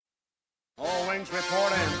All wings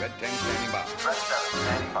report in. Red 10 standing by. Red 7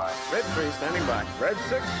 standing by. Red 3 standing by. Red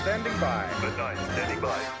 6 standing by. Red 9 standing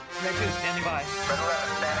by. Red 2 standing by. Red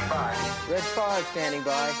 11 standing by. Red 5 standing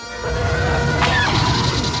by.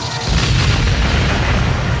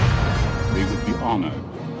 We would be honored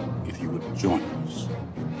if you would join us.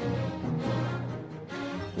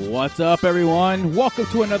 What's up, everyone? Welcome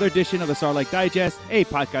to another edition of the Sarlacc Digest, a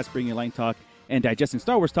podcast bringing you line talk and digesting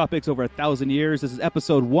Star Wars topics over 1,000 years. This is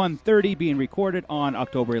episode 130, being recorded on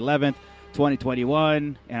October 11th,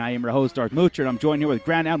 2021. And I am your host, Darth Moocher, and I'm joined here with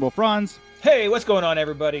Grand Admiral Franz. Hey, what's going on,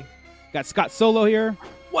 everybody? Got Scott Solo here.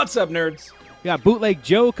 What's up, nerds? We got Bootleg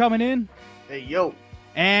Joe coming in. Hey, yo.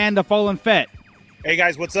 And the Fallen Fett. Hey,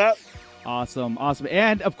 guys, what's up? Awesome.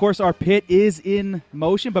 And, of course, our pit is in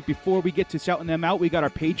motion. But before we get to shouting them out, we got our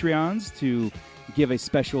Patreons to give a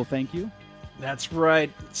special thank you. That's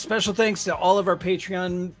right. Special thanks to all of our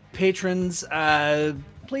Patreon patrons.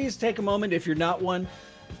 Please take a moment, if you're not one,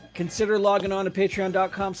 consider logging on to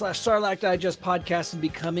patreon.com/Sarlacc Digest Podcast and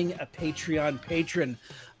becoming a Patreon patron.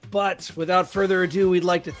 But without further ado, we'd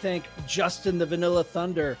like to thank Justin the Vanilla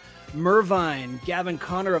Thunder, Mervine, Gavin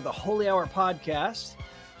Connor of the Holy Hour Podcast,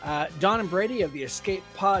 Don and Brady of the Escape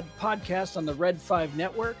Pod Podcast on the Red 5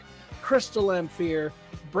 Network, Crystal Amphere,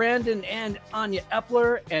 Brandon and Anya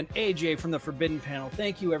Epler, and AJ from the Forbidden Panel.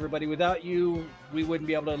 Thank you, everybody. Without you, we wouldn't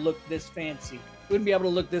be able to look this fancy. We wouldn't be able to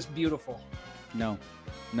look this beautiful. No,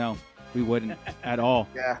 we wouldn't at all.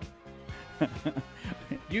 Yeah.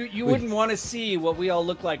 You wouldn't want to see what we all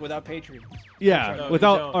look like without Patreon. Yeah, No,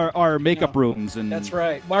 without we don't. our makeup rooms. And That's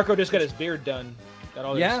right. Marco just got his beard done. Got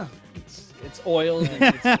all Yeah. It's oiled.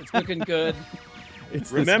 And it's looking good. It's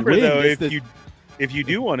this Remember wind, though, it's if you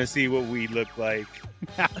do want to see what we look like,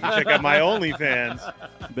 you check out my OnlyFans.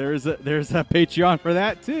 there's a Patreon for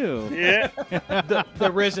that too. Yeah.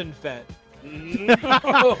 the Risen Fett.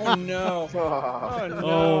 Oh, no. Oh, no.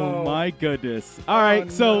 Oh my goodness! All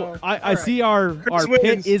right, so no. I see our Chris pit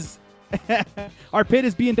wins. is our pit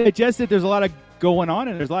is being digested. There's a lot of going on,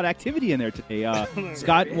 and there's a lot of activity in there today.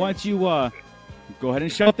 Scott, why don't you go ahead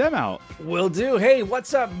and shout them out? Will do. Hey,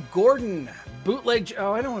 what's up, Gordon? Bootleg.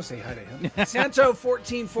 Oh, I don't want to say hi to him.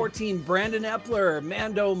 Santo1414, Brandon Epler,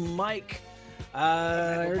 Mando Mike.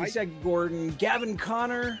 I already said Gordon. Gavin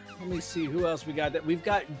Connor. Let me see who else we got. We've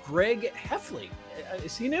got Greg Heffley.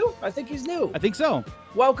 Is he new? I think he's new. I think so.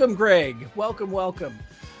 Welcome, Greg. Welcome.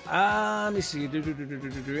 Let me see.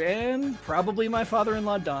 And probably my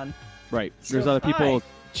father-in-law, Don. Right. So, There's other people hi.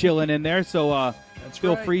 chilling in there, so That's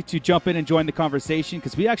feel right. free to jump in and join the conversation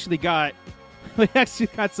because we actually got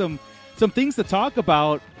some things to talk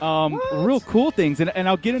about. Real cool things, and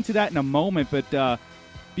I'll get into that in a moment. But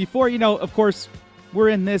before, of course, we're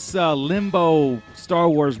in this limbo Star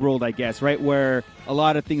Wars world, I guess, right, where a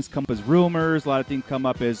lot of things come up as rumors, a lot of things come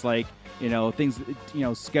up as things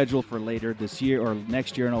scheduled for later this year or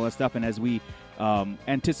next year and all that stuff. And as we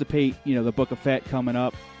anticipate, the Book of Fett coming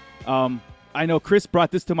up, I know Chris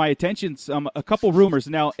brought this to my attention. A couple rumors.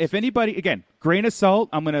 Now, if anybody, again, grain of salt,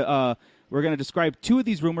 we're gonna describe two of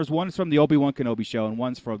these rumors. One is from the Obi-Wan Kenobi show, and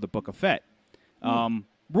one's from the Book of Fett.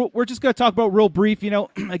 We're just gonna talk about real brief.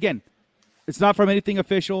 Again, it's not from anything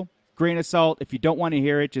official. Grain of salt. If you don't want to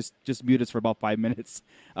hear it, just mute us for about 5 minutes.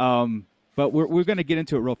 But we're gonna get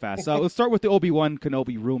into it real fast. So let's start with the Obi-Wan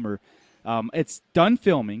Kenobi rumor. It's done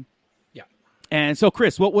filming. Yeah. And so,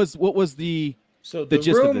 Chris, what was the So the the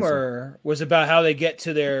gist of this rumor was about how they get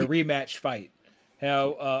to their rematch fight.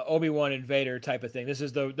 How Obi-Wan and Vader type of thing. This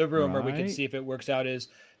is the rumor. We can Right. see if it works out. Is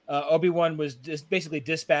Obi-Wan was just basically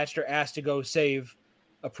dispatched or asked to go save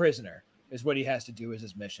a prisoner is what he has to do as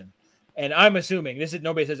his mission. And I'm assuming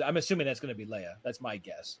nobody says. I'm assuming that's going to be Leia. That's my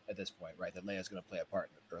guess at this point, right? That Leia's going to play a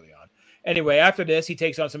part early on. Anyway, after this, he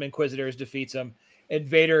takes on some Inquisitors, defeats them, and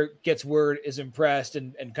Vader gets word, is impressed,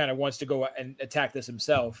 and kind of wants to go and attack this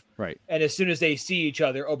himself. right? And as soon as they see each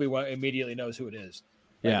other, Obi-Wan immediately knows who it is.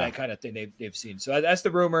 Like Yeah. that kind of thing they've seen. So that's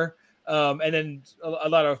the rumor. And then a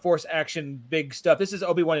lot of Force action, big stuff. This is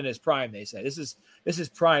Obi-Wan in his prime, they say. This is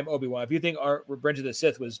prime Obi-Wan. If you think Revenge of the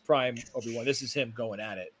Sith was prime Obi-Wan, this is him going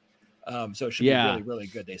at it. So it should be really, really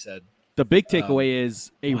good, they said. The big takeaway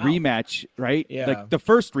is a wow. rematch, right? Yeah. Like the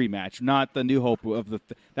first rematch, not the New Hope of that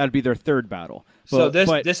would be their third battle. So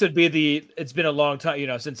this would be it's been a long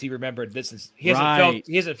time, since he remembered this. He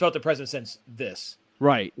hasn't felt the presence since this.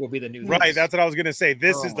 Right. Will be the new. Right, that's what I was gonna say.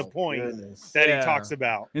 This is the point that Yeah. he talks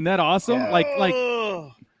about. Isn't that awesome? Yeah.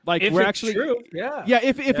 Like If we're it's actually true, yeah. Yeah,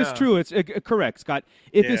 if it's true, it's correct, Scott.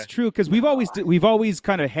 If Yeah. it's true, because we've always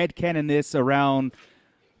kind of headcanon this around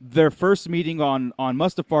their first meeting on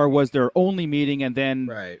Mustafar was their only meeting, and then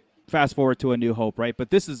Right. fast forward to A New Hope, right? But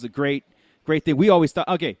this is a great thing. We always thought,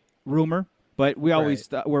 okay, rumor, but we always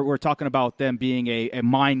we're talking about them being a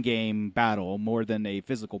mind game battle more than a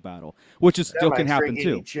physical battle, which is still can happen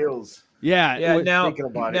too. Chills. Yeah. Yeah. Now, thinking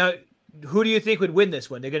about now, who do you think would win this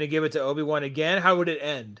one? They're going to give it to Obi-Wan again? How would it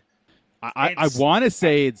end? I want to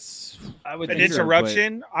say it's I would An think so.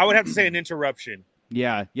 interruption. I would have to say an interruption.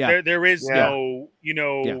 Yeah. Yeah. There is Yeah.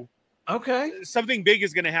 no, Okay. something big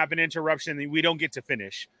is going to happen. Interruption. And we don't get to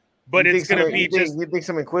finish, but You it's think going to some- be you think- just You think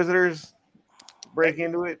some Inquisitors break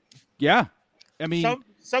into it? Yeah. I mean,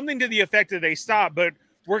 something to the effect that they stop, but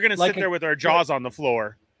we're going to Like sit there with our jaws on the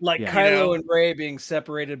floor. Like Yeah. Kylo You know? and Rey being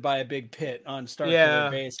separated by a big pit on Star Yeah.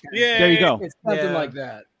 Killer base. Yeah. there you go. It's something Yeah. like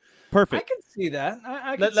that. I Perfect. can see that.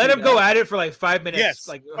 I can Let see them go that. at it for like 5 minutes, Yes.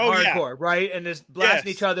 like Oh, yeah. hardcore, right? And just blasting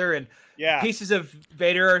Yes. each other, and Yeah. pieces of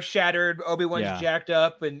Vader are shattered. Obi-Wan's Yeah. jacked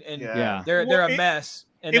up, and Yeah. they're Well, a mess.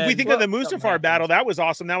 And If we then think of the something Mustafar battle, happens. that was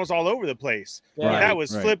awesome. That was all over the place. Yeah. Right. That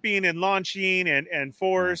was right. flipping and launching and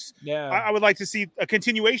force. Yeah. I would like to see a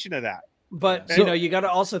continuation of that. But So- you got to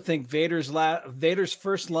also think Vader's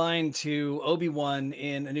first line to Obi-Wan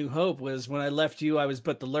in A New Hope was, "When I left you, I was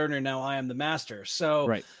but the learner. Now I am the master." So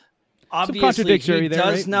Right. obviously, contradictory he there,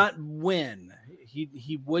 does right? not win.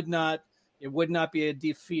 He would not. It would not be a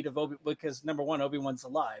defeat of Obi because number one, Obi-Wan's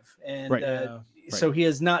alive, and Right. so he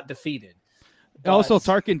is not defeated. Also, But-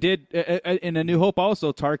 Tarkin did in A New Hope.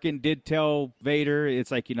 Also, Tarkin did tell Vader, "It's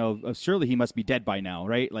like surely he must be dead by now,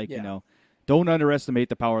 right? Like Yeah. don't underestimate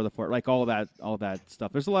the power of the Force." Like all that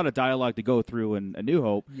stuff. There's a lot of dialogue to go through in A New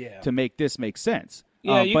Hope Yeah. to make this make sense.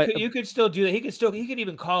 Yeah, but you could still do that. He could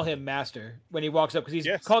even call him Master when he walks up because he's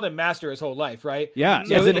Yes. called him Master his whole life, right? yeah,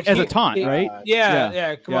 So as a he- taunt, he- right?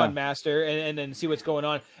 Yeah, come Yeah. on, Master, and then see what's going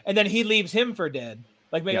on, and then he leaves him for dead,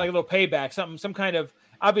 like maybe Yeah. like a little payback, some kind of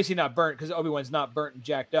obviously not burnt because Obi-Wan's not burnt and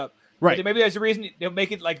jacked up, Right. But maybe there's a reason they'll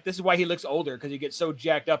make it like this is why he looks older because he gets so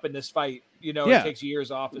jacked up in this fight, Yeah. it takes years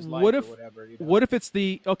off his life What or if whatever. what if it's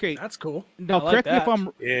the okay? That's cool. Now, I like correct me that. if I'm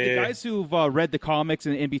the Yeah. guys who've read the comics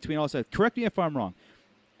and in between all that. Correct me if I'm wrong.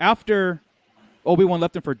 After Obi-Wan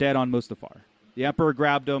left him for dead on Mustafar, the Emperor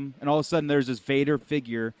grabbed him, and all of a sudden there's this Vader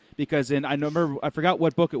figure. Because I forgot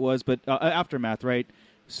what book it was, but Aftermath, right?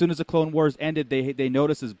 As soon as the Clone Wars ended, they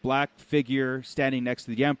noticed this black figure standing next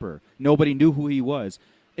to the Emperor. Nobody knew who he was,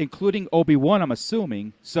 including Obi-Wan, I'm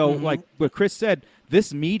assuming. So, like what Chris said,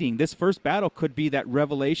 this meeting, this first battle, could be that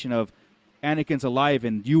revelation of Anakin's alive,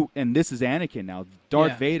 and this is Anakin now.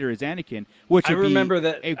 Darth Yeah. Vader is Anakin. Which I would be remember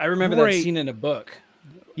that. a I remember that great- scene in a book.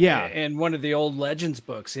 Yeah, in one of the old Legends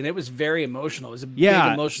books, and it was very emotional. It was a big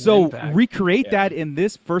yeah. emotional So impact. recreate that in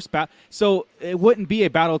this first battle. So it wouldn't be a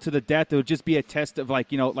battle to the death. It would just be a test of like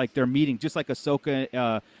their meeting, just like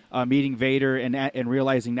Ahsoka meeting Vader and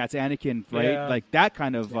realizing that's Anakin, right? Yeah. Like that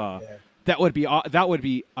kind of. That would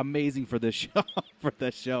be amazing for this show. For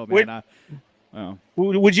this show, Would- man.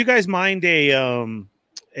 Would you guys mind a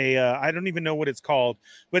I don't even know what it's called,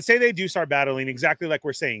 but say they do start battling exactly like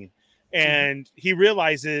we're saying, and he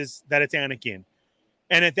realizes that it's Anakin,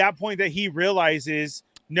 and at that point that he realizes,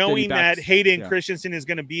 knowing that backs- Hayden yeah. Christensen is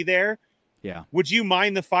going to be there, Yeah. would you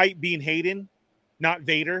mind the fight being Hayden, not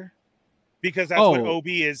Vader, because that's what Oh.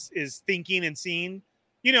 Obi is thinking and seeing,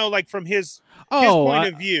 like from his Oh,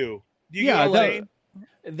 point of view. Do you yeah, get what I'm saying?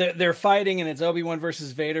 They're fighting, and it's Obi-Wan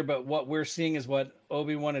versus Vader. But what we're seeing is what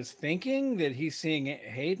Obi-Wan is thinking, that he's seeing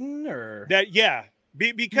Hayden, or That yeah,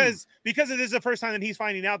 because this is the first time that he's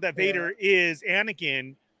finding out that Vader is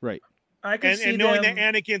Anakin, right. I can and knowing them,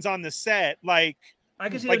 that Anakin's on the set, like I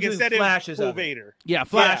can see like them doing instead of flashes full of it. Vader. Yeah,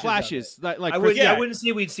 Flashes flashes. Like I Chris wouldn't. said. I wouldn't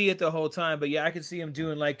say we'd see it the whole time, but yeah, I could see him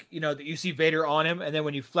doing like that you see Vader on him, and then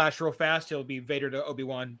when you flash real fast, he'll be Vader to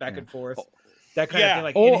Obi-Wan back and forth. That kind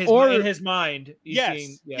of thing, like in his mind. He's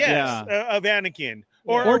seeing, Of Anakin,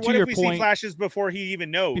 or Or what to if your we point- see flashes before he even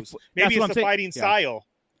knows? That's Maybe what it's I'm the saying. fighting Yeah. style,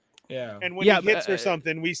 yeah. and when Yeah, he hits but, or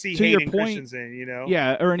something, we see to your Hayden point- Christensen.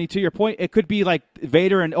 Yeah, Ernie, to your point, it could be like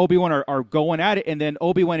Vader and Obi-Wan are going at it, and then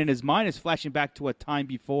Obi-Wan in his mind is flashing back to a time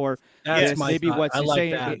before. That's this, my maybe thought. what's I he like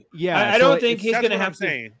saying. that. Yeah, I so don't think it's- he's that's gonna what have I'm to.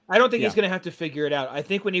 saying. I don't think he's Yeah. gonna have to figure it out. I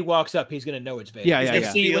think when he walks up, he's gonna know it's Vader. Yeah, He's yeah, gonna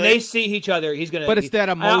yeah. see Feel when it. they see each other. He's gonna. But it's that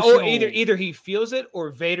or emotional. either he feels it or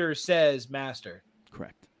Vader says Master,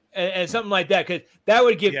 Correct. and something like that. Because that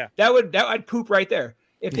would give Yeah. I'd poop right there.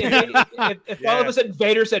 If all of a sudden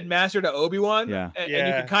Vader said Master to Obi-Wan, Yeah. and you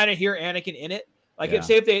Yeah. could kind of hear Anakin in it, like Yeah.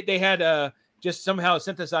 if they had just somehow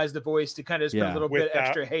synthesized the voice to kind of spend Yeah. a little bit Without-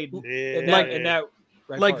 extra Hayden in Yeah. that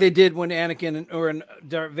right like part. they did when Anakin or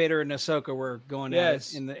Darth Vader and Ahsoka were going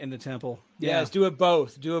Yes. at it in the temple. Yes, do it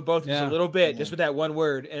both. Do it both just Yeah. a little bit, just with that one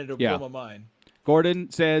word, and it'll Yeah. blow my mind. Gordon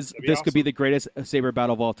says That'd be this could be awesome. the greatest saber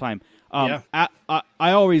battle of all time. Yeah.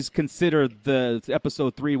 I always consider the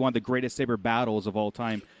episode 3 one of the greatest saber battles of all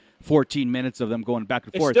time. 14 minutes of them going back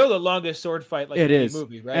and It's forth. still the longest sword fight like It in any is,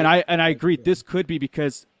 movie, right? and I agree. This could be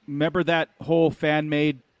because remember that whole fan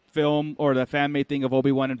made film or the fan made thing of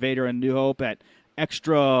Obi-Wan and Vader and New Hope, that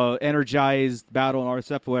extra energized battle and all that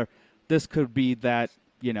stuff. Where this could be that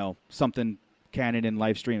something canon in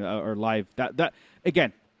live stream or live that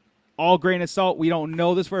again. All grain of salt. We don't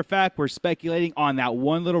know this for a fact. We're speculating on that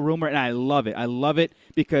one little rumor, and I love it. I love it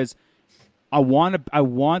because I want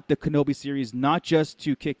the Kenobi series not just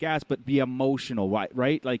to kick ass, but be emotional,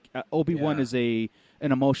 right? Like Obi-Wan is an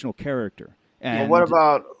emotional character. And what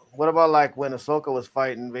about like when Ahsoka was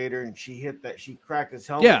fighting Vader and she cracked his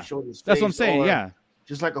helmet, and showed his face, that's what I'm saying. Yeah,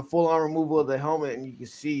 just like a full-on removal of the helmet, and you can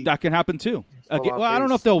see that can happen too. Full-on Well, I don't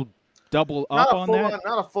know if they'll double up on that.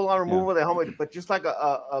 Not a full-on removal of the helmet, but just like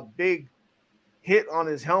a big hit on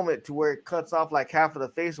his helmet to where it cuts off like half of the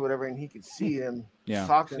face or whatever, and he can see him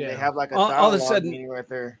talking. They have like a all of a sudden meeting right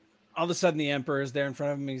there. All of a sudden, the Emperor is there in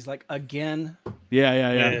front of him. He's like, again,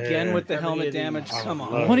 yeah. With the helmet damage. Come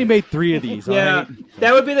on. I've only made 3 of these. Yeah, right?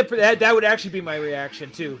 that would be that would actually be my reaction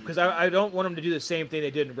too, because I don't want him to do the same thing they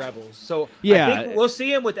did in Rebels. So yeah, I think we'll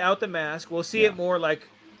see him without the mask. We'll see it more like,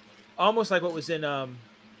 almost like what was in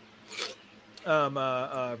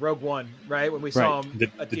Rogue One, right? When we saw him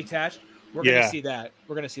detached. We're gonna see that.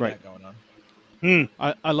 We're gonna see that going on.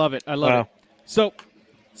 I love it. I love it. So,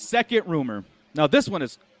 second rumor. Now this one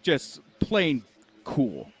is just plain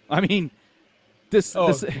cool. I mean,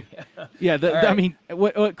 I mean,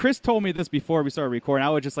 what Chris told me this before we started recording. I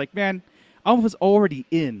was just like, man, I was already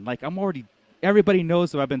in. Like, everybody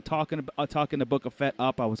knows that I've been talking the Book of Fett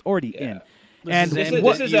up. I was already in. And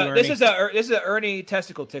this is a Ernie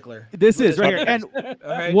testicle tickler. This is right here. And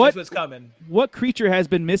what's coming? What creature has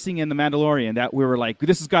been missing in the Mandalorian that we were like,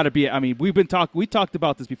 this has got to be? I mean, we talked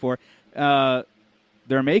about this before. They're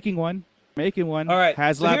making one. All right.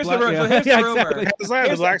 HasLab. So here's the rumor. HasLab,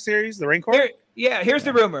 the Black Series, the Rancor. Here's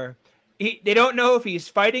the rumor. They don't know if he's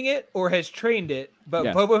fighting it or has trained it, but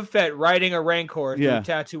Boba Fett riding a Rancor through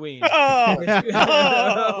Tatooine.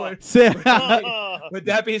 Would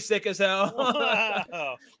that be sick as hell?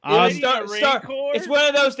 It's one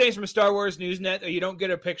of those things from Star Wars Newsnet that you don't get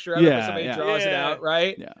a picture of it, but somebody draws it out,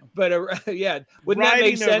 right? Yeah. But wouldn't that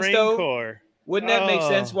make sense though? Wouldn't that make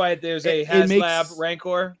sense why there's a HasLab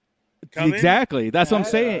Rancor? Coming? Exactly. That's what I'm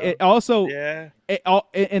saying. It also,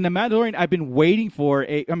 in the Mandalorian, I've been waiting for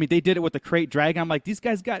I mean, they did it with the Crate Dragon. I'm like, these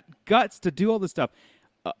guys got guts to do all this stuff.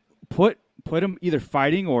 Put him either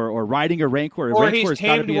fighting or riding a Rancor. Or he's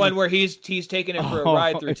tamed one where he's taking it for a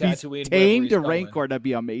ride through Tatooine. Tamed a Rancor. That'd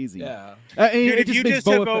be amazing. Yeah. Dude, if you just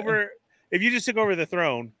took over the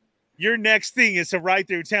throne, your next thing is to ride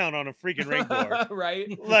through town on a freaking Rancor.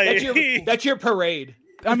 Right? Like that's your parade.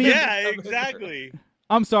 I mean, yeah, exactly.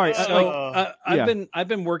 I'm sorry. I've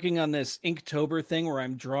been working on this Inktober thing where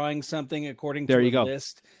I'm drawing something according to a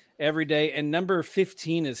list every day, and number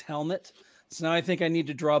 15 is helmet. So now I think I need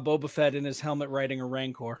to draw Boba Fett in his helmet riding a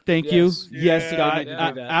Rancor. Thank you. Yes, Scott.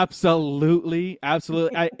 Absolutely.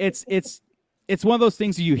 It's one of those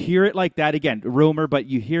things you hear it like that again, rumor, but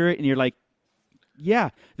you hear it and you're like, yeah,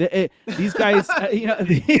 these guys,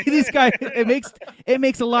 these guys. It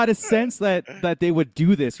makes a lot of sense that they would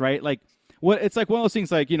do this, right? Like. It's like one of those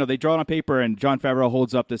things like, they draw it on paper and Jon Favreau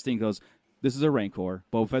holds up this thing, goes, this is a Rancor.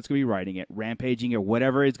 Boba Fett's going to be riding it, rampaging or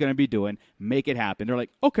whatever it's going to be doing. Make it happen. They're like,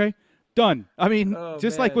 okay, done. I mean,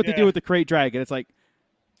 like what they do with the Crate Dragon. It's like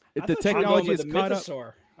the technology is caught up.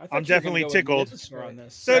 I'm definitely tickled.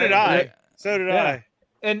 So did I.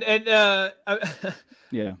 And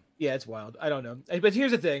yeah. Yeah, it's wild. I don't know. But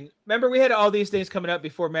here's the thing. Remember, we had all these things coming up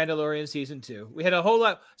before Mandalorian Season 2. We had a whole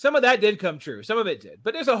lot. Some of that did come true. Some of it did.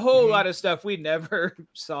 But there's a whole lot of stuff we never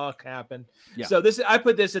saw happen. Yeah. So I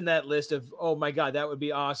put this in that list of, oh, my God, that would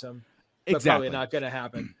be awesome. But probably not going to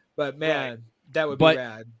happen. But, man, that would be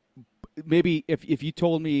rad. Maybe if you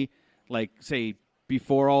told me, like, say,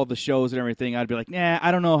 before all the shows and everything, I'd be like, nah,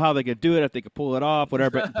 I don't know how they could do it, if they could pull it off,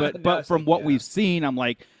 whatever. But from what we've seen, I'm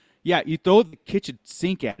like, yeah, you throw the kitchen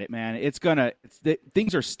sink at it, man.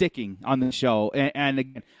 Things are sticking on the show. And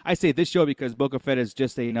again, I say this show because Boba Fett is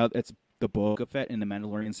just it's the Boba Fett in the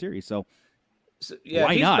Mandalorian series. So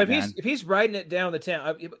why not, man? If he's riding it down the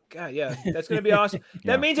town, God, yeah, that's going to be awesome.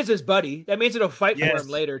 That means it's his buddy. That means it'll fight for him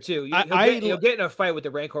later, too. He'll get in a fight with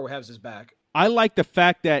the Rancor who has his back. I like the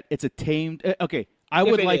fact that it's a tamed okay, I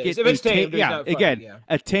would like it. If it's tamed,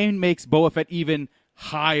 a tamed makes Boba Fett even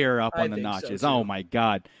higher up on the notches. Oh my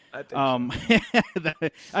God. I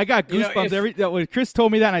got goosebumps when Chris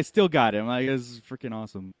told me that, and I still got him. Like, it's freaking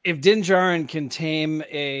awesome. If Din Djarin can tame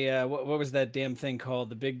a what was that damn thing called?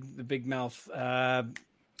 The big mouth. The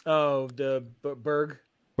Berg.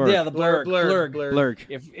 Yeah, the blurg. Blurg.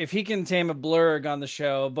 If he can tame a blurg on the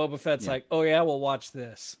show, Boba Fett's like, oh yeah, we'll watch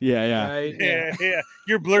this. Yeah. Right? Yeah.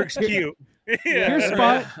 Your blurg's cute. Here's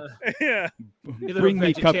Spot. Yeah. Bring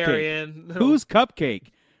me cupcake. Who's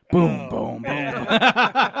Cupcake? Boom, boom, boom.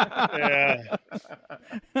 Yeah.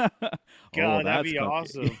 God, that'd be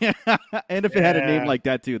awesome. And if it had a name like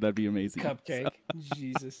that too, that'd be amazing. Cupcake.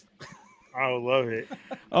 Jesus. I would love it.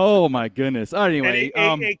 Oh my goodness. Anyway,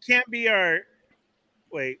 it can't be our.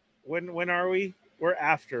 Wait, when are we? We're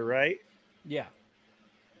after, right? Yeah.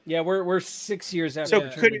 Yeah, we're 6 years after So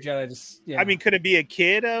Return of the Jedi. I mean, could it be a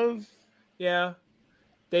kid of? Yeah.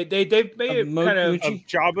 They've made it kind of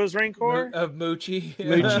Jabba's Rancor of Moochie.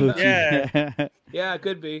 Yeah. Yeah, it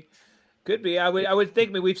could be. I would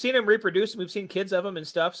think. I mean, we've seen him reproduce. We've seen kids of him and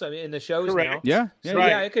stuff. So I mean, in the shows Correct. now. Yeah. So,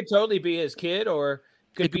 yeah, it could totally be his kid, or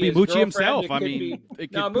it could be his Moochie girlfriend. himself. It I could mean, be,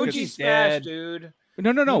 it no, could- Moochie's smashed, dude.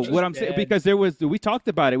 No. Moochie's What I'm saying, dead. because we talked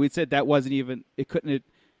about it. We said that wasn't even. It couldn't.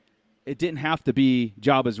 It didn't have to be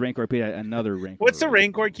Jabba's Rancor. It could be another Rancor. What's the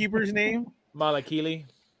Rancor keeper's name? Malakili.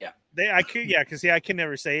 Because I can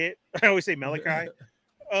never say it. I always say Malachi.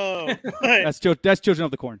 That's Children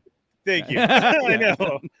of the Corn. Thank you. I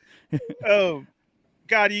know. Oh,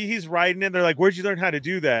 God, he's riding in. They're like, "Where'd you learn how to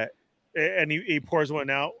do that?" And he pours one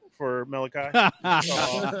out for Malachi. That's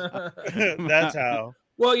how.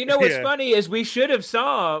 Well, you know what's funny is we should have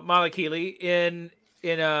saw Malakili in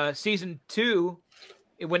season 2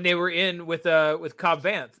 when they were in with Cobb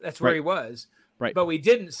Vanth. That's where he was. Right. But we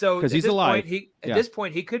didn't. So because he's alive. At this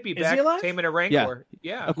point, he could be back taming a Rancor.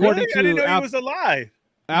 Yeah. According I didn't know he was alive.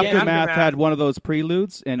 Aftermath had one of those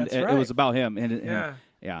preludes, and it was about him. And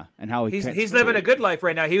and how he's living a good life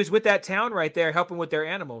right now. He was with that town right there, helping with their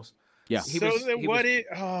animals. Yeah. In See, Freetown,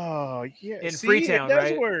 it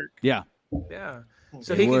does right? work. Yeah. Yeah.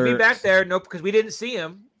 So he could be back there. Nope, because we didn't see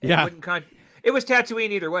him. Yeah. It was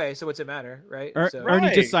Tatooine either way, so what's it matter, right?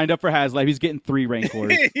 Ernie just signed up for HasLab. He's getting 3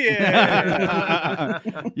 Rancors. Yeah.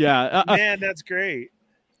 Man, that's great.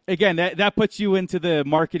 Again, that puts you into the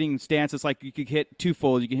marketing stance. It's like you could hit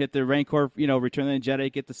twofold. You can hit the Rancor, Return of the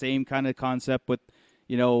Jedi, get the same kind of concept with,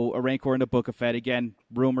 a Rancor in the Book of Fett. Again,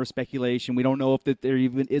 rumor, speculation. We don't know if there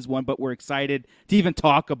even is one, but we're excited to even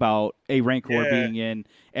talk about a Rancor being in.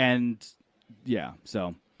 And,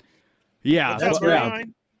 so. Yeah. That's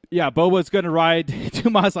fine. Yeah, Boba's going to ride to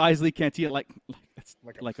Mos Eisley Cantina like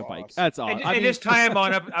a bike. That's awesome. And just tie him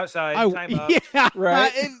on up outside. Tie him up. Yeah,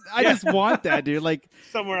 right. I just want that, dude. Like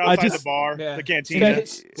somewhere outside the bar, the cantina,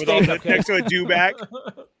 with all the next to a dewback.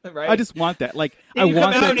 Right. I just want that. Like I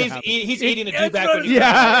want that. He's eating a dewback.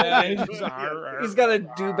 He's got a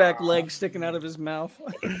dewback leg sticking out of his mouth.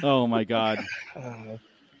 Oh my god. All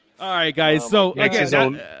right, guys. So again, his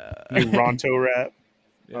own new Ronto rap.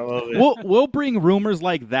 I love it. We'll bring rumors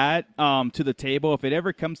like that to the table if it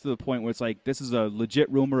ever comes to the point where it's like this is a legit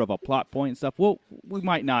rumor of a plot point and stuff. We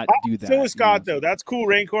might not do that. So is Scott though. That's cool,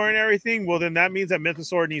 Rancor and everything. Well, then that means that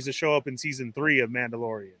Mythosaur needs to show up in season 3 of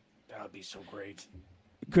Mandalorian. That would be so great.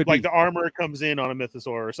 Could like the armor comes in on a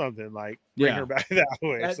Mythosaur or something. Like bring her back that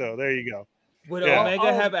way. So there you go. Would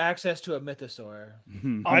Omega have access to a Mythosaur?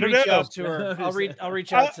 I don't know. Out to her. I'll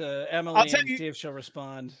reach out to Emily and see if she'll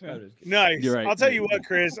respond. Nice. Right. I'll tell you what,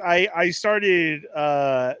 Chris. I started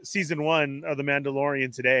season 1 of The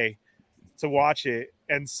Mandalorian today to watch it,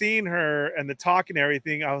 and seeing her and the talk and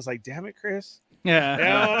everything, I was like, "Damn it, Chris!"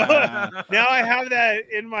 Yeah. Now I have that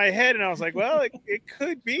in my head, and I was like, "Well, it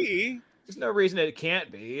could be." There's no reason it can't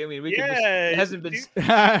be. I mean, it hasn't been.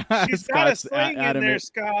 She's got a sling in there,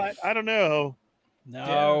 Scott. I don't know.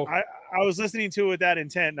 No, I was listening to it with that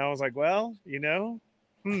intent, and I was like, well, It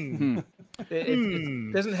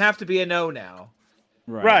doesn't have to be a no now.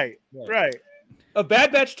 Right. A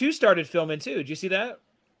Bad Batch 2 started filming too. Did you see that?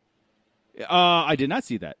 I did not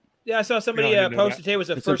see that. Yeah, I saw somebody post today. Was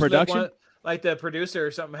the It's first in production? one, like the producer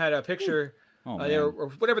or something had a picture.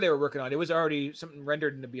 Or whatever they were working on. It was already something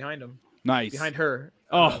rendered behind them. Nice. Behind her.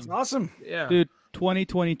 That's awesome. Yeah. Dude,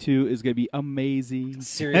 2022 is going to be amazing.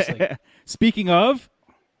 Seriously. Speaking of,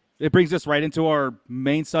 it brings us right into our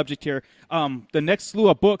main subject here. The next slew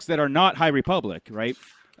of books that are not High Republic, right?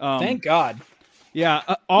 Thank God. Yeah,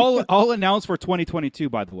 all announced for 2022,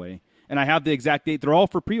 by the way. And I have the exact date. They're all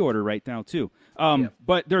for pre-order right now, too.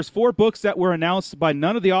 But there's 4 books that were announced by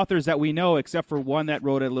none of the authors that we know, except for one that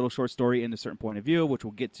wrote a little short story in a certain point of view, which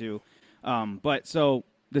we'll get to. But so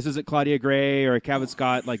this isn't Claudia Gray or Kevin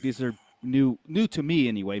Scott. Like, these are new to me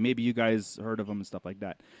anyway. Maybe you guys heard of them and stuff like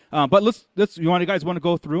that. But let's you guys want to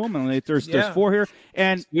go through them? And there's 4 here.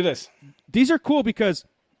 And do this. These are cool because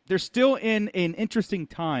they're still in an interesting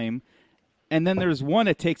time. And then there's one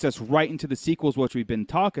that takes us right into the sequels, which we've been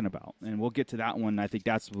talking about, and we'll get to that one. I think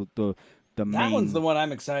that's what the main. That one's the one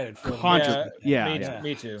I'm excited for.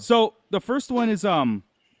 Me too. So the first one is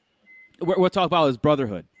we'll talk about is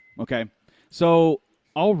Brotherhood. Okay, so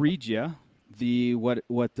I'll read you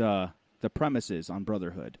what the premise is on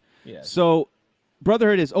Brotherhood. Yes. So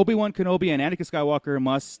Brotherhood is Obi-Wan Kenobi and Anakin Skywalker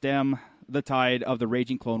must stem the tide of the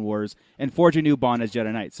raging Clone Wars and forge a new bond as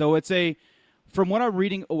Jedi Knights. So it's from what I'm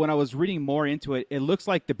reading, when I was reading more into it, it looks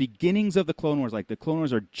like the beginnings of the Clone Wars. Like the Clone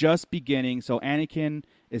Wars are just beginning. So Anakin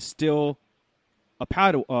is still a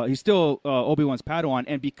Padawan. He's still Obi-Wan's Padawan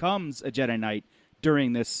and becomes a Jedi Knight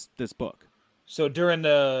during this book. So during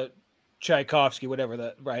the Tchaikovsky, whatever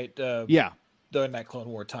that, right? Yeah. During that Clone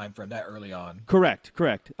War time frame, that early on. Correct.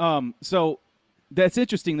 So that's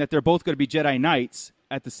interesting that they're both going to be Jedi Knights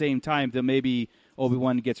at the same time. That maybe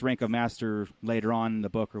Obi-Wan gets rank of master later on in the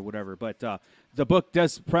book or whatever. But the book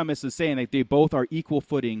does premise is saying that they both are equal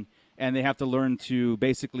footing and they have to learn to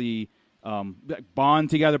basically bond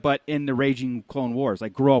together, but in the raging Clone Wars,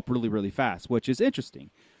 like grow up really, really fast, which is interesting.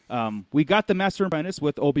 We got the Master and Apprentice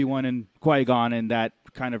with Obi-Wan and Qui-Gon and that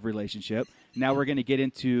kind of relationship. Now we're going to get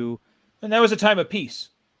into... And that was a time of peace.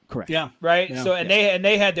 Correct. Yeah. Right? Yeah. So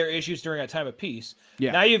they had their issues during a time of peace.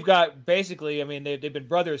 Yeah. Now you've got basically, I mean, they've been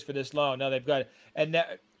brothers for this long. Now they've got,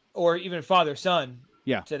 or even father-son.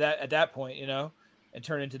 Yeah. To that, at that point, and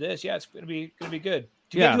turn into this. Yeah, it's going to be good.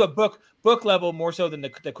 To Yeah. get to a book level more so than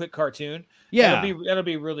the quick cartoon. Yeah. That'll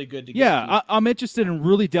be really good to get. Yeah, I'm interested in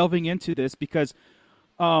really delving into this because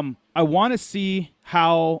I want to see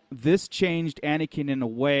how this changed Anakin in a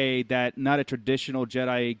way that not a traditional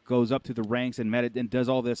Jedi goes up to the ranks and does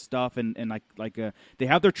all this stuff and they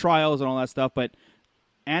have their trials and all that stuff, but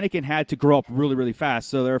Anakin had to grow up really, really fast.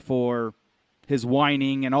 So therefore, his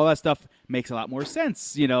whining and all that stuff makes a lot more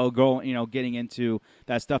sense. Getting into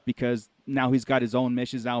that stuff because now he's got his own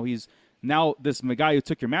missions. Now this guy who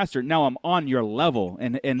took your master. Now I'm on your level,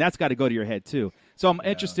 and that's got to go to your head too. So I'm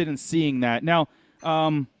interested in seeing that now.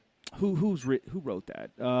 Who wrote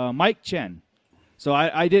that? Mike Chen. So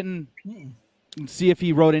I didn't see if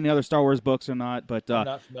he wrote any other Star Wars books or not, but I'm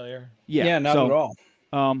not familiar. Yeah, not at all.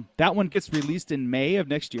 That one gets released in May of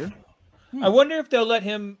next year. I wonder if they'll let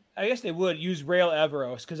him. I guess they would use Rael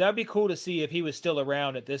Everos because that'd be cool to see if he was still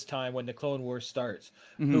around at this time when the Clone Wars starts.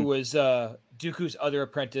 Mm-hmm. Who was Dooku's other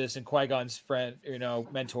apprentice and Qui-Gon's friend,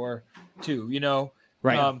 mentor too.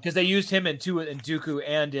 Right? Because they used him in Dooku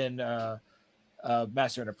and in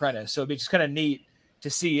Master and Apprentice. So it'd be just kind of neat to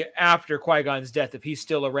see after Qui-Gon's death if he's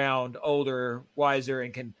still around, older, wiser,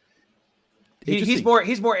 and can. He's more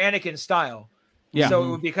Anakin style. Yeah. So it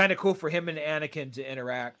would be kind of cool for him and Anakin to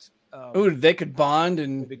interact. They could bond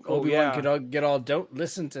and cool, Obi-Wan could get all, don't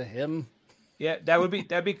listen to him. Yeah, that'd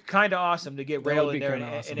be kind of awesome to get Rael in there in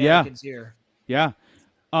Anakin's ear. Yeah.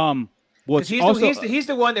 Well, he's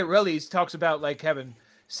the one that really talks about like having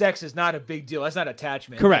sex is not a big deal. That's not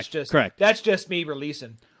attachment. Correct. Correct. That's just me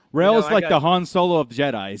releasing. Rael is like the Han Solo of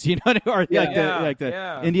Jedis, or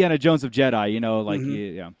the Indiana Jones of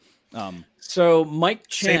Jedi. So Mike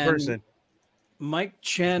Chen. Same person. Mike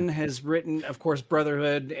Chen has written, of course,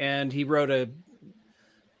 Brotherhood, and he wrote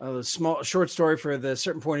a small short story for the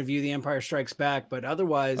Certain Point of View, The Empire Strikes Back. But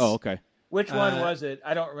otherwise, okay. Which one was it?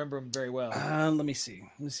 I don't remember him very well. Let me see.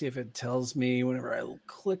 Let me see if it tells me whenever I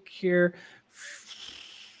click here.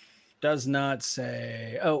 Does not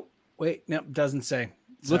say. Oh, wait, no, doesn't say.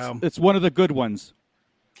 So. It's one of the good ones.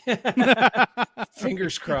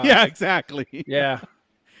 Fingers crossed. Yeah, exactly. Yeah.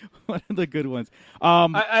 One of the good ones.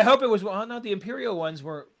 I hope it was. Well, no, the Imperial ones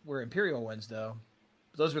were Imperial ones though.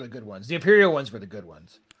 Those were the good ones. The Imperial ones were the good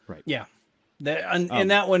ones. Right. Yeah. And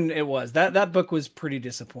that one, it was that book was pretty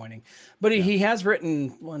disappointing, but he has written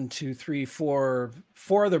 1, 2, 3, 4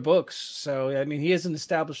 other books. So I mean, he is an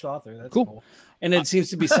established author. That's cool. And it seems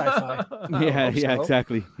to be sci-fi. Yeah,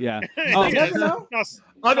 exactly. Yeah. You never know.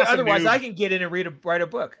 Otherwise, I can get in and write a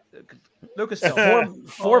book. Lucasfilm.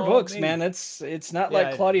 Four books, man. It's not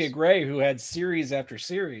like Claudia Gray who had series after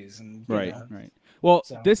series. And right. Well,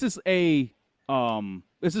 this is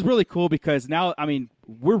this is really cool because now, I mean,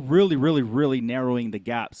 we're really, really, really narrowing the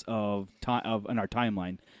gaps of time in our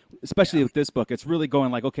timeline, especially with this book. It's really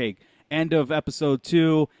going like, okay, end of episode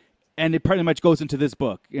 2. And it pretty much goes into this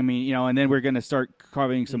book. I mean, and then we're going to start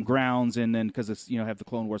covering some grounds, and then because it's have the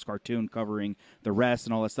Clone Wars cartoon covering the rest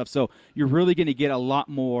and all that stuff. So you're really going to get a lot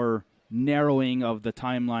more narrowing of the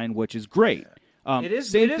timeline, which is great. It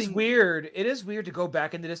is weird. It is weird to go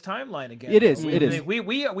back into this timeline again. It is. It is.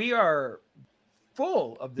 We are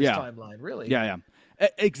full of this timeline, really. Yeah.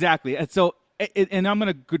 Exactly. And so, and I'm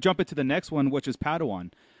going to jump into the next one, which is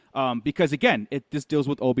Padawan, because again, this deals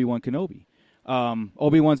with Obi-Wan Kenobi.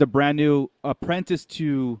 Obi-Wan's a brand new apprentice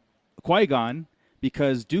to Qui-Gon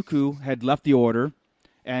because Dooku had left the Order,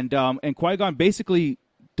 and Qui-Gon basically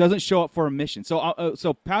doesn't show up for a mission. So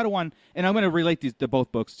so Padawan, and I'm going to relate the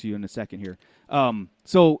both books to you in a second here.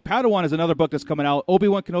 So Padawan is another book that's coming out.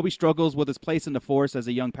 Obi-Wan Kenobi struggles with his place in the Force as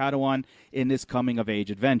a young Padawan in this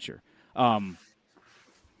coming-of-age adventure.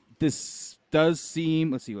 This does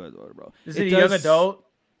seem. Let's see what bro. Is it a young adult?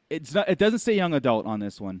 It's not. It doesn't say young adult on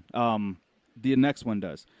this one. The next one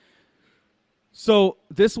does. So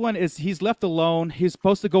this one is he's left alone. He's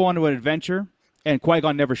supposed to go on to an adventure, and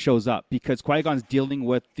Qui-Gon never shows up because Qui-Gon's dealing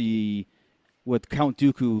with Count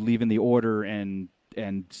Dooku leaving the Order and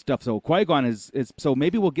stuff. So Qui-Gon is so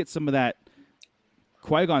maybe we'll get some of that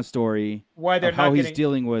Qui-Gon story. Why they're of how not he's getting...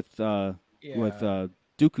 dealing with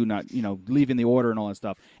Dooku not leaving the Order and all that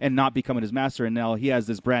stuff and not becoming his master, and now he has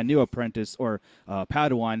this brand new apprentice or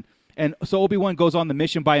Padawan. And so Obi-Wan goes on the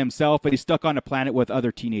mission by himself, but he's stuck on a planet with other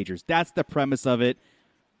teenagers. That's the premise of it.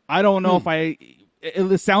 I don't know if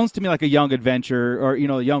it sounds to me like a young adventure or,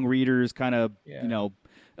 young readers kind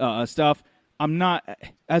of, stuff. I'm not,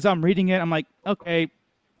 as I'm reading it, I'm like, okay,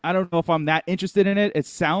 I don't know if I'm that interested in it. It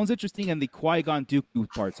sounds interesting in the Qui-Gon Dooku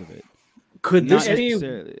parts of it. Could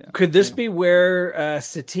this be where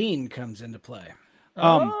Satine comes into play?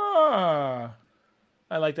 I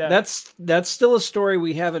like that. That's still a story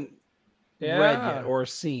we haven't read yet or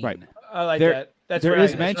seen. Right. I like that. There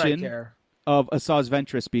is mention of Asajj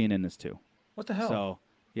Ventress being in this too. What the hell? So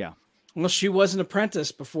yeah. Well, she was an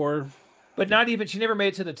apprentice before, but not even. She never made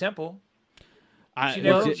it to the temple. She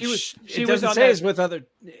was on that. With other.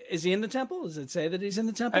 Is he in the temple? Does it say that he's in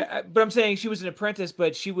the temple? But I'm saying she was an apprentice,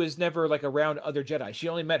 but she was never like around other Jedi. She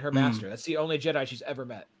only met her master. That's the only Jedi she's ever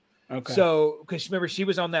met. Okay. So, because remember, she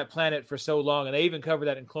was on that planet for so long, and they even covered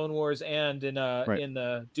that in Clone Wars and in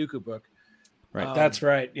the Dooku book. Right. That's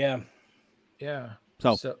right. Yeah. Yeah.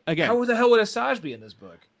 So again, how the hell would Asajj be in this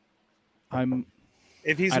book?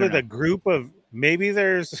 If he's with a group of maybe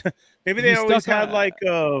they always had like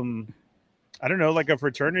I don't know, like a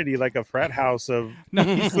fraternity, like a frat house of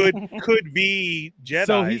could be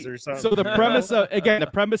Jedis or something. So the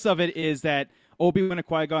premise of it is that Obi-Wan and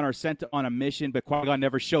Qui-Gon are sent on a mission, but Qui-Gon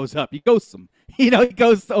never shows up. He ghosts them. He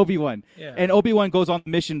goes to Obi-Wan. Yeah. And Obi-Wan goes on the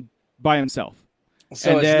mission by himself.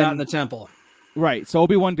 So it's not in the temple. Right. So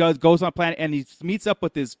Obi-Wan goes on a planet, and he meets up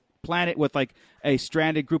with this planet with like a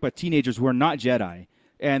stranded group of teenagers who are not Jedi,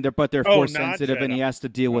 but they're force sensitive, and he has to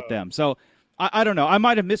deal with them. So I don't know. I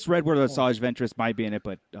might have misread where the Asajj Ventress might be in it,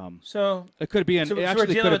 but so it could be in. So we're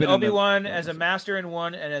dealing with Obi-Wan as a master in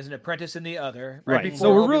one and as an apprentice in the other. Right.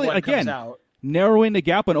 So we're really narrowing the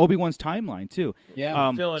gap on Obi-Wan's timeline too.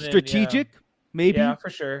 Yeah. Strategic, maybe. Yeah,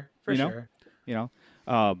 for sure.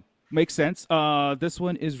 Makes sense. This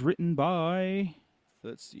one is written by,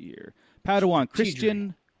 let's see here, Padawan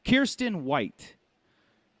Kirsten White.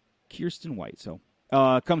 So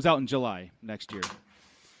comes out in July next year.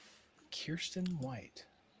 Kirsten White.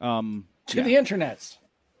 To the internets.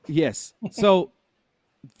 Yes. So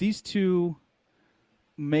these two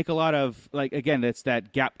make a lot of, like, again, it's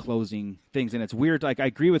that gap closing things, and it's weird. Like, I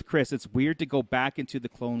agree with Chris. It's weird to go back into the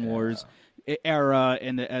Clone Wars era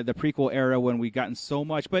and the prequel era when we gotten so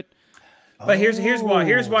much, but here's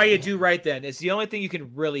why you do right then. It's the only thing you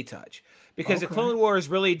can really touch, because the Clone Wars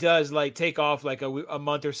really does like take off like a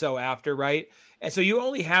month or so after, right? And so you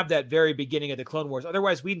only have that very beginning of the Clone Wars.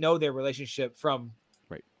 Otherwise, we know their relationship from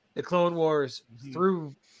the Clone Wars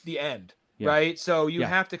through the end, right? So you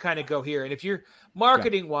have to kind of go here. And if you're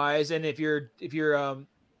marketing wise, and if you're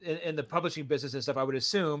in the publishing business and stuff, I would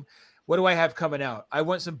assume, what do I have coming out? I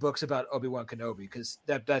want some books about Obi-Wan Kenobi, because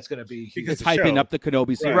that's going to be huge. It's hyping up the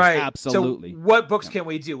Kenobi series, right? Absolutely. So what books can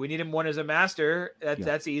we do? We need him one as a master.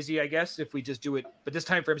 That's easy, I guess, if we just do it. But this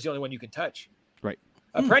time frame is the only one you can touch. Right.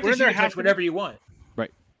 Apprentice, you can touch whatever you want.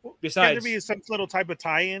 Right. Besides, can there be some little type of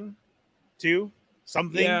tie-in too?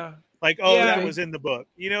 Something like that was in the book.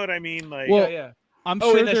 You know what I mean? Like, I'm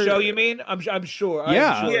sure in the show, you mean? I'm sure.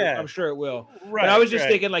 I'm sure it will. Right. But I was just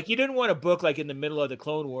thinking, like, you didn't want a book like in the middle of the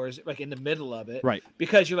Clone Wars, like in the middle of it, right?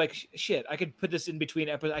 Because you're like, shit, I could put this in between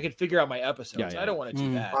episodes. I could figure out my episodes. I don't want to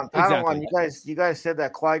do that. On Padawan, you guys said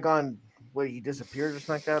that Qui-Gon, he disappears or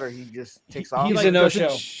something like that, or he just takes off. He's a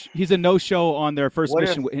no-show. He's a no-show on their first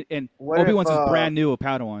mission, and Obi-Wan's is brand new, a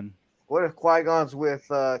Padawan. What if Qui-Gon's with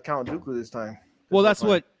Count Dooku this time? Well, that's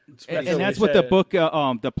what, and that's what the book,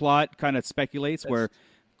 the plot kind of speculates, where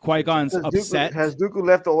Qui-Gon's upset. Has Dooku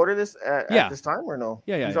left the Order at this time or no?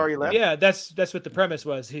 He's already left. Yeah, that's what the premise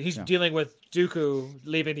was. He's dealing with Dooku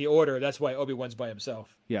leaving the Order. That's why Obi-Wan's by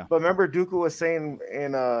himself. Yeah. But remember, Dooku was saying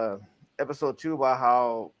in episode 2 about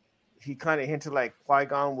how he kind of hinted like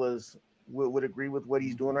Qui-Gon was would agree with what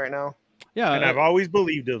he's doing right now. Yeah, and I've always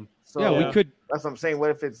believed him. So yeah, we could. That's what I'm saying.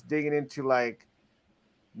 What if it's digging into like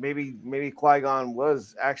maybe Qui-Gon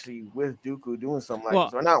was actually with Dooku doing something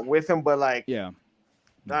like this, or not with him, but like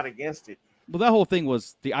not against it. Well, that whole thing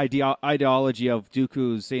was the ideology of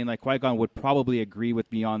Dooku saying like Qui-Gon would probably agree with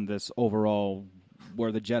me on this overall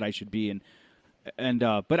where the Jedi should be, and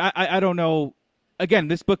but I don't know. Again,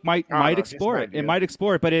 this book might explore it. It might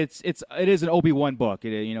explore it, but it is an Obi-Wan book.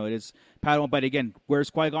 It is Padawan. But again,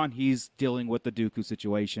 where's Qui-Gon? He's dealing with the Dooku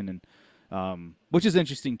situation, and which is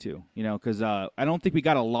interesting too. Because I don't think we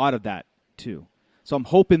got a lot of that too. So I'm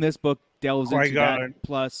hoping this book delves into that.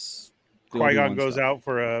 Plus, Qui-Gon goes out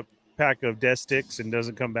for a pack of death sticks and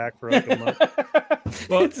doesn't come back for like a month.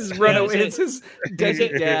 Well, it's his runaway. It's his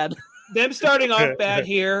desert dad. Them starting off bad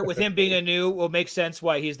here with him being a new will make sense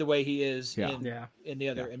why he's the way he is in the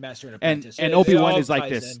other in Master and Apprentice. And Obi-Wan is like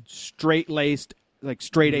this straight-laced, like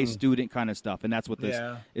straight-A student kind of stuff, and that's what this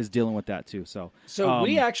is dealing with that too. So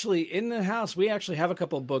we actually in the house have a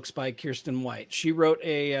couple of books by Kirsten White. She wrote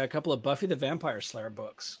a couple of Buffy the Vampire Slayer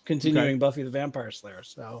books, continuing Buffy the Vampire Slayer.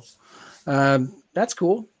 So that's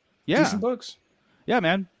cool. Yeah, decent books. Yeah,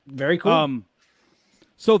 man, very cool.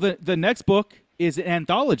 So the next book is an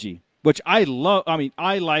anthology, which I love. I mean,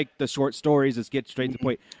 I like the short stories. Let's get straight to the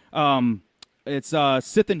point. It's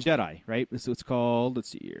Sith and Jedi, right? This is what it's called. Let's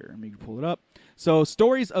see here. Let me pull it up. So,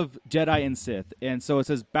 stories of Jedi and Sith. And so it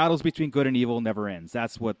says battles between good and evil never ends.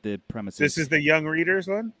 That's what the premise is. This is the young readers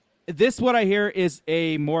one? This, what I hear, is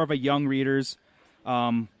more of a young readers.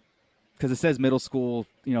 Because it says middle school,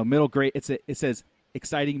 middle grade. It says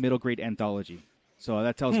exciting middle grade anthology. So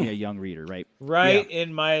that tells me a young reader, right? Right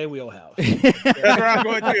in my wheelhouse. That's where I'm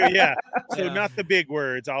going to, yeah. So not the big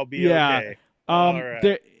words. I'll be okay. All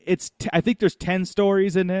right. I think there's 10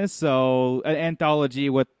 stories in this. So an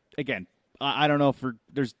anthology with, again, I don't know if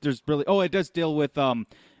there's really. Oh, it does deal with.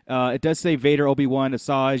 It does say Vader, Obi-Wan,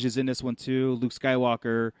 Asajj is in this one too. Luke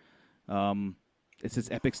Skywalker. It says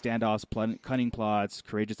epic standoffs, cunning plots,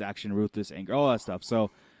 courageous action, ruthless anger, all that stuff.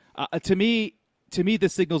 So to me,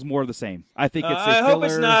 this signals more of the same. I think it's. I hope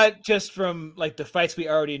it's not just from like the fights we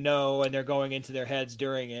already know, and they're going into their heads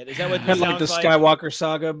during it. Is that what? Like the Skywalker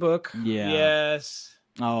saga book? Yeah. Yes.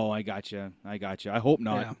 Oh, I gotcha. I hope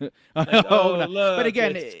not. Yeah. But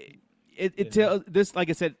again, this, like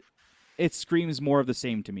I said, it screams more of the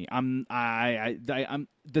same to me. I'm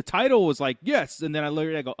the title was like yes, and then I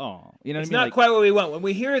literally go, oh, you know, it's what I mean? not quite what we want. When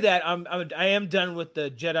we hear that, I am done with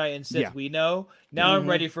the Jedi and Sith we know. Now I'm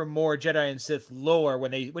ready for more Jedi and Sith lore.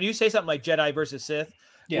 When you say something like Jedi versus Sith,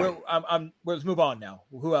 let's move on now.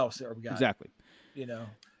 Who else are we got? Exactly.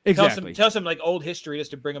 Exactly. Tell some like old history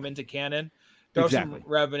just to bring them into canon. Throw some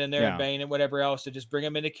Revan in there, and Bane and whatever else to just bring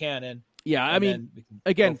them into canon. Yeah, I mean,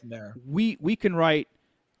 again, we can write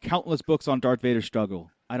countless books on Darth Vader's struggle.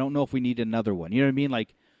 I don't know if we need another one. You know what I mean?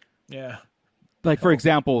 Like for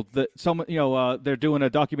example, they're doing a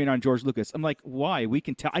documentary on George Lucas. I'm like, why?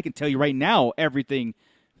 I can tell you right now everything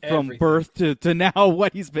from birth to now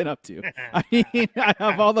what he's been up to. I mean, I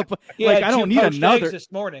have all the I don't need another. Eggs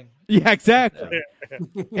this morning. Yeah, exactly.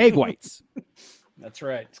 Egg whites. That's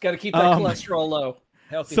right. It's got to keep that cholesterol low.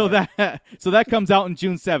 Healthy. So that comes out on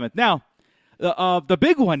June 7th. Now, the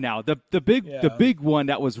big one now, the big one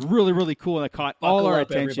that was really, really cool and that caught all our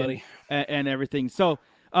attention and everything. So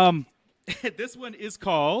this one is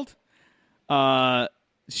called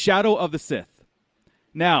Shadow of the Sith.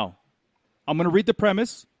 Now, I'm going to read the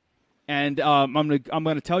premise, and I'm going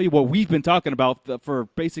to tell you what we've been talking about for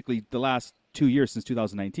basically the last 2 years since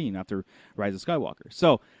 2019 after Rise of Skywalker.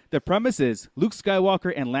 So the premise is Luke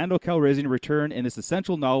Skywalker and Lando Calrissian return in this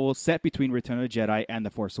essential novel set between Return of the Jedi and The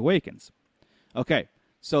Force Awakens. Okay,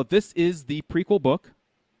 so this is the prequel book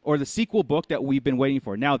or the sequel book that we've been waiting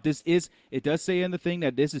for. Now, it does say in the thing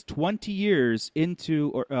that this is 20 years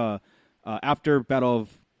into or after Battle of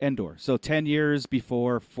Endor. So 10 years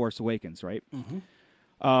before Force Awakens, right?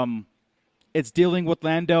 Mm-hmm. It's dealing with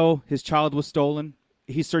Lando. His child was stolen.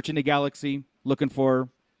 He's searching the galaxy, looking for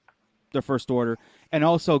the First Order, and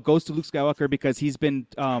also goes to Luke Skywalker because he's been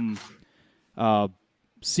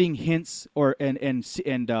seeing hints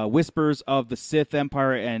and whispers of the Sith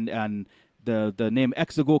Empire, and the name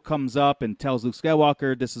Exegol comes up and tells Luke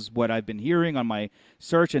Skywalker, "This is what I've been hearing on my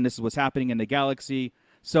search, and this is what's happening in the galaxy."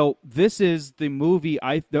 So this is the movie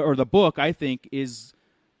or the book I think is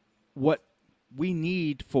what we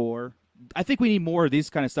need for. I think we need more of these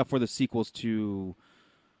kind of stuff for the sequels to.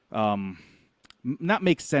 Not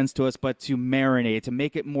make sense to us, but to marinate, to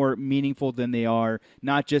make it more meaningful than they are.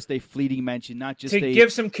 Not just a fleeting mention, not just to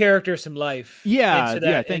give some character some life. Yeah, into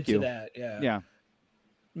that, thank you. That, yeah.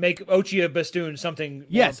 make Ochi of Bastoon something.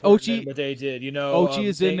 Yes, more important Ochi. than what they did. You know, Ochi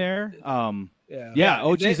is in there. Yeah,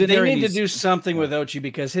 Ochi's in they there. They need to do something with Ochi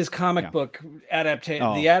because his comic book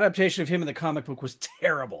adaptation, the adaptation of him in the comic book was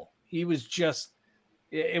terrible. He was just,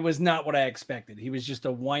 it was not what I expected. He was just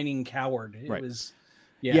a whining coward. It was.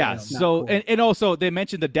 Yeah. So, cool. and also they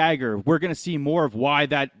mentioned the dagger. We're going to see more of why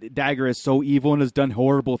that dagger is so evil and has done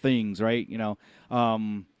horrible things, right? You know,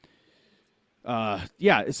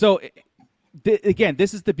 So again,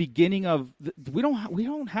 this is the beginning of. We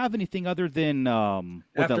don't have anything other than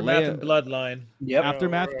Aftermath and Bloodline. Yep.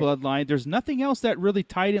 Aftermath, Bloodline. There's nothing else that really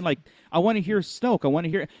tied in. Like, I want to hear Snoke. I want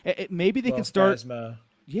to hear. Maybe they can start. Phasma.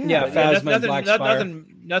 Phasma,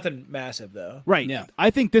 nothing massive though. Right. Yeah.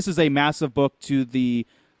 I think this is a massive book to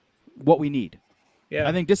what we need. Yeah.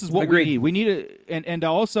 I think this is what we need. We need and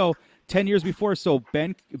also 10 years before, so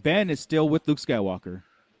Ben is still with Luke Skywalker.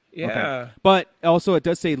 Yeah. Okay. But also it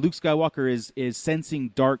does say Luke Skywalker is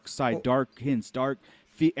sensing dark side, dark hints,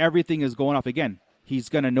 everything is going off again. He's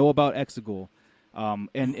going to know about Exegol. And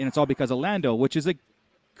it's all because of Lando, which is a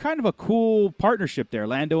kind of a cool partnership there.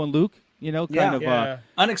 Lando and Luke. You know,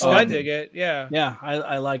 unexpected. Yeah,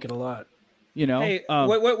 I like it a lot. You know, hey,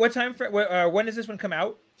 what time for? When does this one come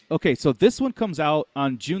out? Okay, so this one comes out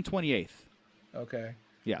on June 28th. Okay.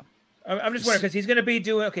 Yeah. I'm just wondering because he's going to be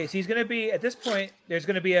doing. Okay, so he's going to be at this point. There's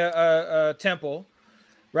going to be a temple,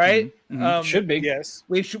 right? Mm-hmm. Should be. Yes.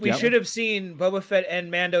 We should have seen Boba Fett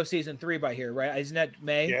and Mando season 3 by here, right? Isn't that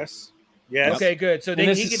May? Yes. Okay, good. So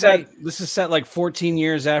this is set like 14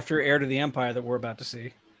 years after Heir to the Empire that we're about to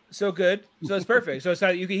see. So good. So it's perfect. So it's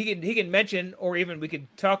not, he can mention, or even we could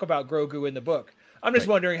talk about Grogu in the book. I'm just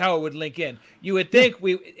wondering how it would link in. You would think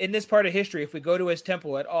in this part of history, if we go to his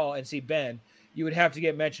temple at all and see Ben, you would have to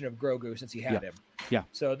get mention of Grogu since he had him. Yeah.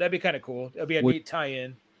 So that'd be kind of cool. It'd be a neat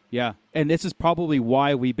tie-in. Yeah, and this is probably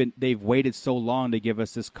why they've waited so long to give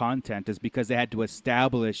us this content, is because they had to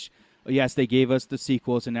establish. Yes, they gave us the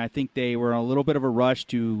sequels, and I think they were in a little bit of a rush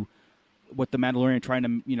to. With the Mandalorian trying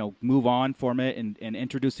to move on from it and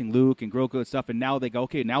introducing Luke and Grogu and stuff, and now they go,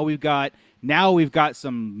 okay, now we've got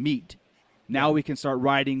some meat. Now we can start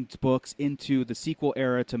writing books into the sequel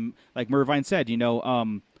era. To, like Mervine said, we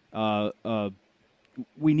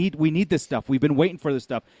need this stuff. We've been waiting for this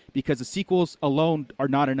stuff because the sequels alone are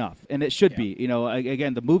not enough, and it should be.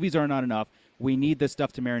 Again, the movies are not enough. We need this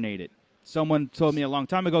stuff to marinate it. Someone told me a long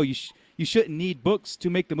time ago, you shouldn't need books to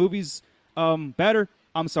make the movies better.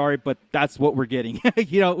 I'm sorry, but that's what we're getting.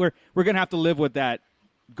 We're gonna have to live with that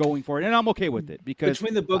going forward, and I'm okay with it because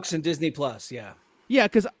between the books and Disney Plus, yeah,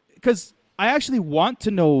 because I actually want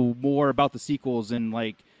to know more about the sequels and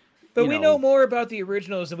like. But we know more about the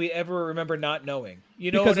originals than we ever remember not knowing.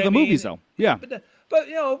 Because of the movies, though. Yeah. But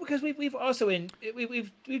because we've also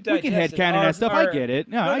we've digested. We can headcanon that stuff. I get it.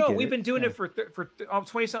 No, we've been doing it for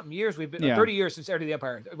 20-something years. We've been 30 years since Heir to the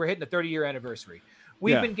Empire. We're hitting the 30-year anniversary.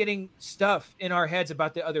 We've been getting stuff in our heads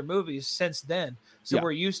about the other movies since then, so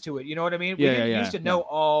we're used to it. You know what I mean? We didn't used to know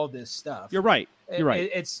all this stuff. You're right. You're right.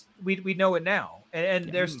 It's we know it now,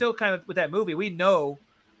 and there's still kind of with that movie. We know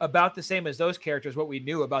about the same as those characters what we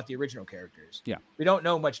knew about the original characters. Yeah, we don't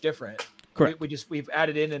know much different. Correct. We've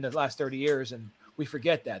added in the last 30 years, and we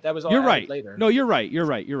forget that was all. You're right. Later. No, you're right. You're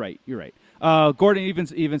right. Gordon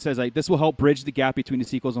even says like this will help bridge the gap between the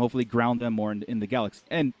sequels and hopefully ground them more in the galaxy.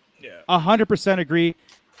 And 100% agree.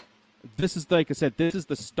 This is, like I said, this is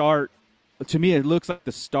the start. To me, it looks like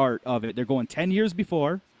the start of it. They're going 10 years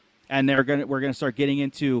before, and we're gonna start getting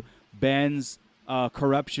into Ben's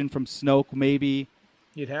corruption from Snoke. Maybe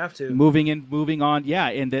you'd have to moving on. Yeah,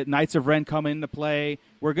 and the Knights of Ren come into play.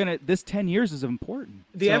 This 10 years is important.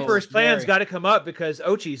 The Emperor's plan's got to come up because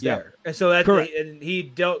Ochi's there, and so that's and he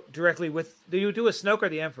dealt directly with. Do you do a Snoke or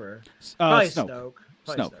the Emperor? Snoke.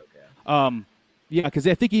 Snoke. Yeah. Yeah, because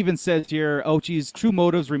I think he even says here, Ochi's true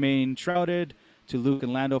motives remain shrouded to Luke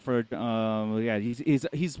and Lando for.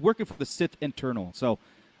 He's working for the Sith Internal. So,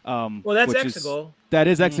 that's Exegol. That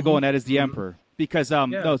is Exegol, and that is the Emperor. Because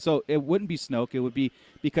no, so it wouldn't be Snoke. It would be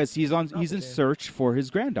because he's in search for his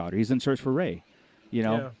granddaughter. He's in search for Rey.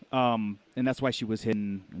 And that's why she was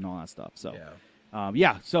hidden and all that stuff. So,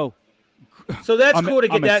 So that's cool to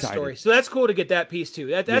get that story. So that's cool to get that piece too.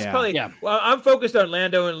 That's probably. Yeah. Well, I'm focused on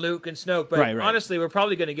Lando and Luke and Snoke, but honestly, we're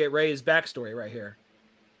probably going to get Rey's backstory right here.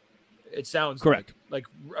 It sounds correct, like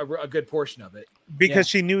a good portion of it because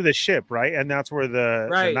she knew the ship, right? And that's where the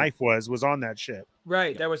knife was on that ship.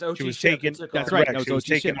 Right, that was Ochi's She was ship. taken. That's right. She was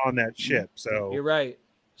taken on that ship. So you're right.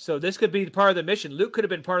 So this could be part of the mission. Luke could have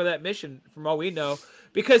been part of that mission, from all we know,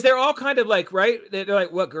 because they're all kind of like They're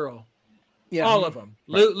like, what girl? Yeah, all of them.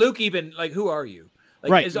 Right. Luke even like, who are you?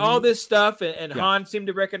 Like, Right. is all this stuff, and Yeah. Han seemed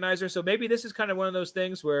to recognize her. So maybe this is kind of one of those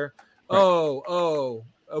things where, oh,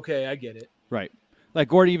 okay, I get it. Right. Like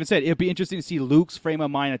Gordon even said, it'd be interesting to see Luke's frame of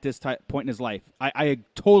mind at this point in his life. I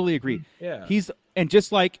totally agree. Yeah. And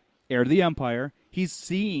just like Heir to the Empire, he's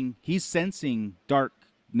sensing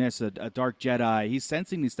darkness, a dark Jedi. He's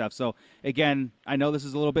sensing these stuff. So again, I know this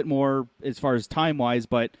is a little bit more as far as time wise,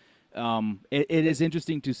 but it is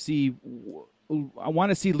interesting to see. I want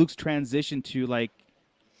to see Luke's transition to like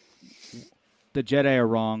the Jedi are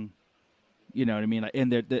wrong. You know what I mean? Like,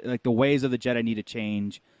 and the ways of the Jedi need to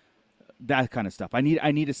change. That kind of stuff. I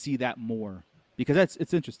need to see that more because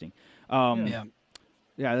it's interesting. Yeah.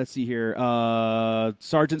 Let's see here.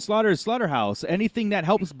 Sergeant Slaughter's Slaughterhouse. Anything that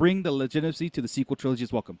helps bring the legitimacy to the sequel trilogy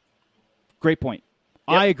is welcome. Great point.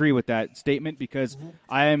 Yep. I agree with that statement because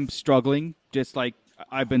I am struggling. Just like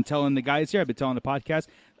I've been telling the guys here, I've been telling the podcast.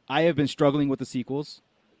 I have been struggling with the sequels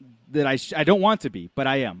that I don't want to be, but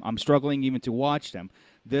I am. I'm struggling even to watch them.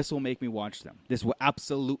 This will make me watch them. This will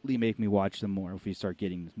absolutely make me watch them more if we start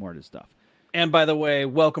getting more of this stuff. And by the way,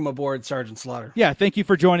 welcome aboard, Sergeant Slaughter. Yeah, thank you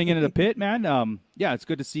for joining into the pit, man. Yeah, it's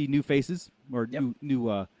good to see new faces or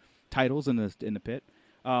new titles in the pit.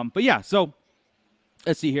 But yeah, so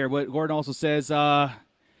let's see here. What Gordon also says.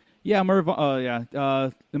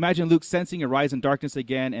 Imagine Luke sensing a rise in darkness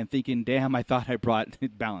again and thinking, "Damn, I thought I brought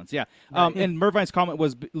balance." Yeah. And Mervine's comment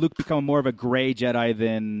was Luke becoming more of a gray Jedi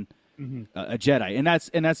than a Jedi,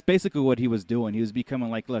 and that's basically what he was doing. He was becoming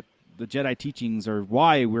like, look, the Jedi teachings are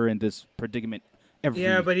why we're in this predicament.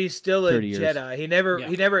 But he's still a years. Jedi. He never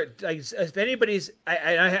like, if anybody's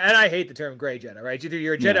I hate the term gray Jedi, right? Either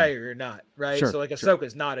you're a Jedi or you're not, right? Sure, so like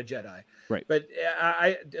Ahsoka's not a Jedi, right? But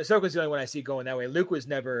Ahsoka's the only one I see going that way. Luke was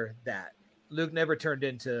never that. Luke never turned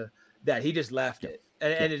into that. He just left it,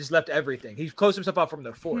 and it just left everything. He closed himself off from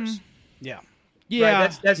the Force. Yeah.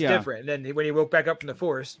 Right? That's different. And then when he woke back up from the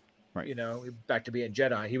Force, right? You know, back to being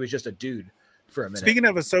Jedi. He was just a dude for a minute. Speaking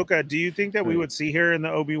of Ahsoka, do you think that we would see her in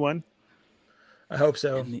the Obi-Wan? I hope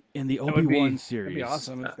so. In the Obi-Wan series. That'd be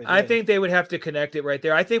awesome. If they I did. think they would have to connect it right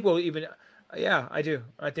there. I think we'll even, I do.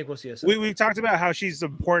 I think we'll see Ahsoka. We talked about how she's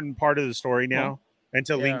an important part of the story now, and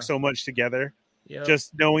to link so much together. Yeah.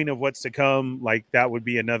 Just knowing of what's to come, like that would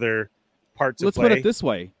be another part to Let's play. put it this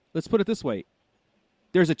way.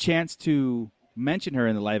 There's a chance to mention her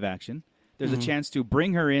in the live action. There's a chance to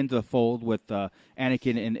bring her into the fold with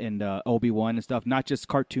Anakin and Obi-Wan and stuff, not just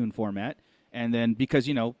cartoon format. And then because,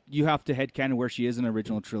 you know, you have to headcanon where she is in the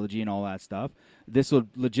original trilogy and all that stuff. This would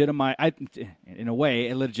legitimize, in a way,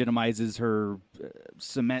 it legitimizes her,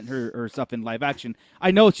 cement her stuff in live action.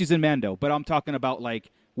 I know she's in Mando, but I'm talking about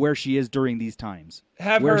like where she is during these times.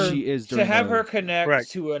 Have where her, she is to during have the- her connect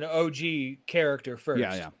Correct. to an OG character first.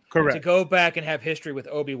 Yeah. Correct. To go back and have history with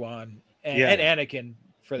Obi-Wan and Anakin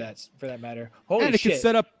for that matter. Holy Anakin shit!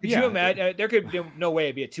 set up. Could you imagine? There could be no way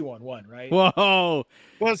it'd be a 2-on-1, right? Whoa.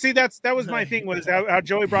 Well, see, that was my thing was how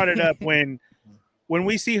Joey brought it up when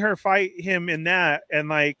we see her fight him in that, and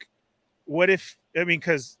like, what if? I mean,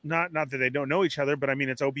 because not that they don't know each other, but I mean,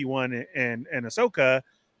 it's Obi-Wan and Ahsoka.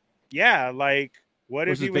 Yeah, like, what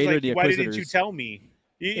if Versus he was Vader, like, the why didn't you Inquisitors. tell me?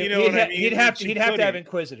 You know what I mean? He'd have to She have couldn't.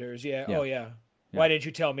 Inquisitors. Yeah. Yeah. Oh yeah. Why didn't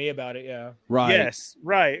you tell me about it? Yeah. Right. Yes.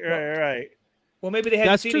 Right. Well, maybe they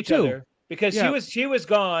hadn't That's seen true, each too. other because Yeah. she was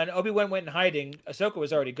gone. Obi-Wan went in hiding. Ahsoka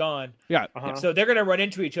was already gone. Yeah. Uh-huh. So they're gonna run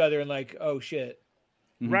into each other and like, oh shit,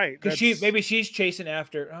 Right. because she's chasing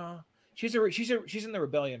after. She's in the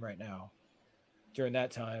rebellion right now. During that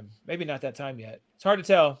time, maybe not that time yet. It's hard to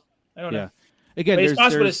tell. I don't know. Again, But it's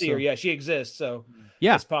possible to there's, see her. Yeah, she exists. So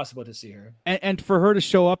Yeah. it's possible to see her. And for her to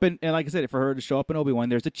show up and like I said, for her to show up in Obi-Wan,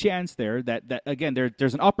 there's a chance there that again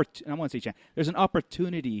there's an opportunity. I want to say chance. There's an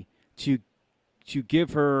opportunity to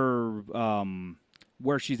give her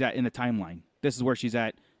where she's at in the timeline. This is where she's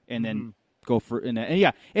at, and then go for and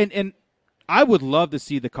I would love to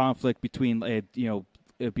see the conflict between it'd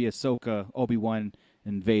be Ahsoka, Obi-Wan,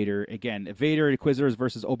 and Vader again. Vader and Inquisitors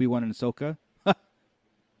versus Obi-Wan and Ahsoka.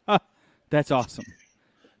 That's awesome.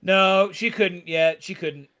 No, she couldn't yet. She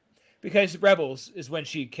couldn't because Rebels is when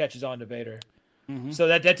she catches on to Vader. So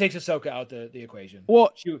that takes Ahsoka out the equation.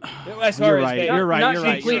 Well, as far as right. Vader, You're right. Not You're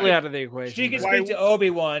right. completely out of the equation. she can but- speak to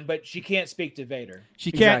Obi-Wan, but she can't speak to Vader.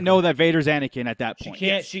 She can't Exactly. know that Vader's Anakin at that She point.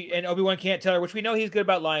 can't. And Obi-Wan can't tell her, which we know he's good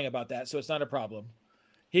about lying about that, so it's not a problem.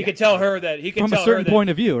 He can tell her that he can From tell a certain her that, point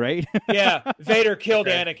of view, right? yeah, Vader killed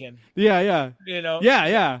Anakin. Yeah. You know,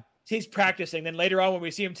 Yeah. he's practicing. Then later on, when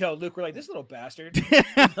we see him tell Luke, we're like, this little bastard.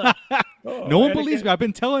 No one believes me. I've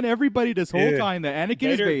been telling everybody this whole time that Anakin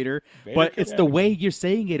is Vader, but killed it's the Anakin. way you're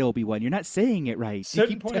saying it, Obi-Wan. You're not saying it right. You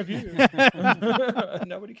Certain keep point of view.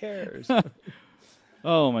 Nobody cares.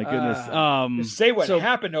 Oh my goodness. Just say what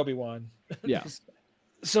happened, Obi-Wan. Yeah.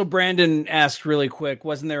 So Brandon asked really quick,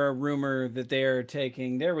 wasn't there a rumor that they are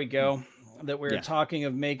taking, there we go, that we're talking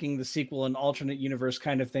of making the sequel an alternate universe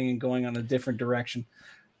kind of thing and going on a different direction?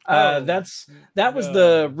 That was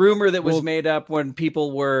the rumor that was made up when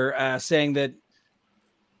people were saying that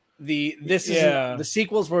the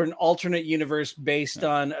sequels were an alternate universe based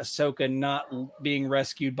on Ahsoka not being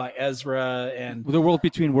rescued by Ezra and the world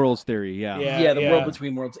between worlds theory. The world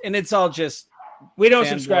between worlds, and it's all just we don't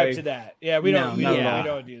subscribe to that. Yeah, we don't do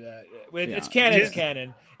that. It's canon. It's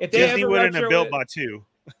canon. If they Disney wouldn't have built Batuu.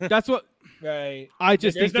 That's what. Right. I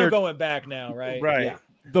just There's think no going back now. Right. Right. Yeah.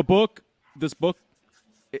 This book.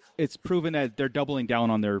 It's proven that they're doubling down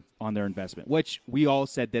on their investment, which we all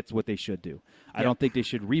said that's what they should do. I don't think they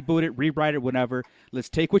should reboot it, rewrite it, whatever. Let's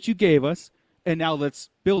take what you gave us, and now let's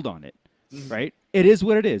build on it. Right? It is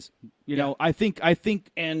what it is. You know, I think,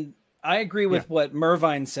 and I agree with what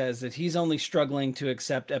Mervine says, that he's only struggling to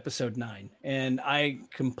accept episode 9, and I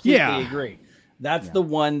completely agree. That's the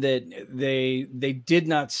one that they did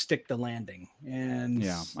not stick the landing, and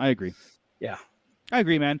I agree. Yeah, I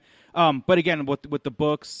agree, man. But again, with the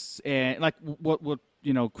books and like what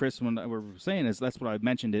Chris, when we were saying is that's what I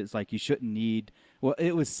mentioned. It's like you shouldn't need. Well,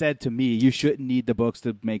 it was said to me you shouldn't need the books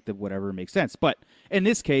to make the whatever makes sense. But in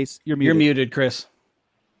this case, you're muted. You're muted, Chris.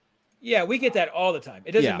 Yeah, we get that all the time.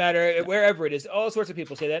 It doesn't matter wherever it is. All sorts of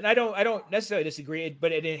people say that, and I don't necessarily disagree.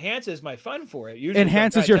 But it enhances my fun for it. Usually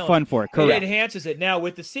enhances your fun for it. Correct. It enhances it. Now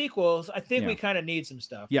with the sequels, I think we kind of need some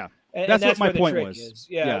stuff. Yeah, and that's what my point was. Is.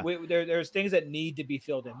 Yeah, there's things that need to be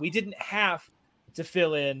filled in. We didn't have to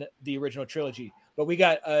fill in the original trilogy, but we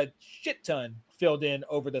got a shit ton filled in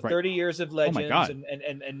over the 30 years of Legends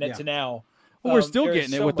and to now. Well, we're still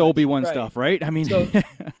getting it with the Obi-Wan stuff, right? I mean,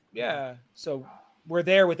 so we're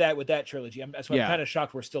there with that trilogy. That's why I'm kind of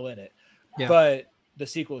shocked we're still in it. Yeah. But the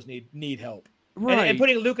sequels need help. Right. And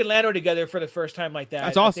putting Luke and Lando together for the first time like that,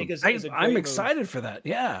 that's awesome. I think I'm excited for that.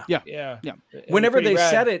 Yeah. Whenever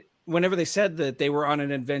they said that they were on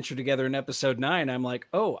an adventure together in episode 9, I'm like,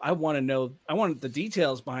 oh, I want to know. I want the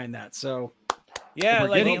details behind that. So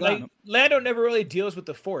like Lando never really deals with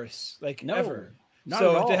the Force, ever. Not at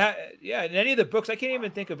all. In any of the books, I can't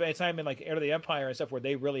even think of any time in like Heir of the Empire and stuff where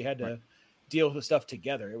they really had to deal with the stuff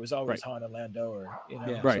together. It was always Han and Lando, or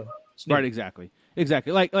right, exactly.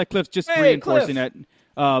 Like Cliff's just reinforcing that.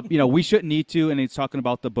 We shouldn't need to, and he's talking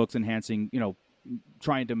about the books enhancing.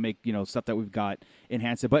 Trying to make stuff that we've got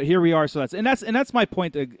enhance it. But here we are. So that's my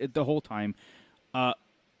point the whole time.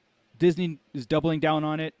 Disney is doubling down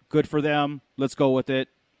on it. Good for them. Let's go with it.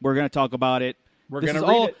 We're going to talk about it. We're going to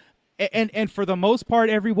read it. And for the most part,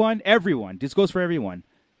 everyone, this goes for everyone.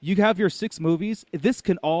 You have your 6 movies. This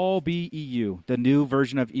can all be EU, the new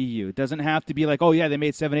version of EU. It doesn't have to be like, oh, yeah, they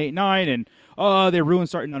made 7, 8, 9, and they ruined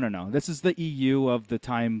starting. No. This is the EU of the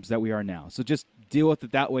times that we are now. So just deal with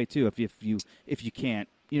it that way, too, if you can't,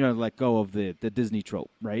 let go of the Disney trope,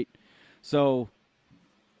 right? So,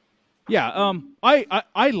 yeah,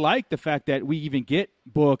 I like the fact that we even get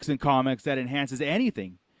books and comics that enhances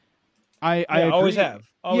anything. I always have.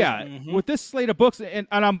 With this slate of books, and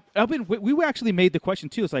we actually made the question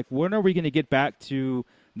too. It's like, when are we going to get back to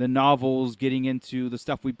the novels, getting into the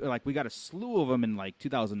stuff we got a slew of them in like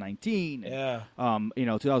 2019,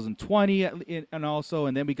 2020, and also,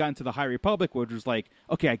 and then we got into the High Republic, which was like,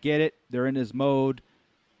 okay, I get it, they're in this mode.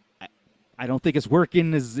 I don't think it's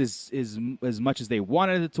working as much as they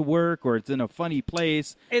wanted it to work, or it's in a funny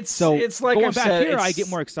place. It's like going I've back said, here, I get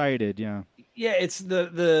more excited. Yeah. Yeah, it's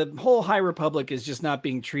the whole High Republic is just not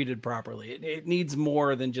being treated properly. It needs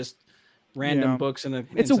more than just random books and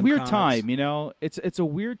it's a weird time, It's a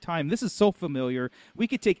weird time. This is so familiar. We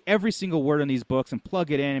could take every single word in these books and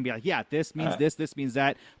plug it in and be like, yeah, this means this means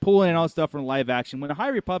that. Pull in all stuff from live action. When the High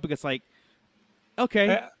Republic, it's like,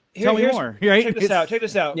 okay, tell me more. Right? Check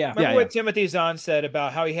this out. Yeah. Remember what Timothy Zahn said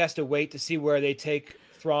about how he has to wait to see where they take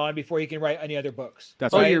Thrawn before he can write any other books.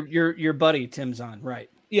 That's right. Your buddy Tim Zahn, right?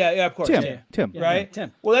 Yeah, of course. Tim, right?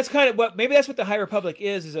 Tim. Well, that's kind of what maybe that's what the High Republic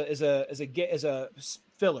is a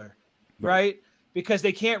filler, right? Because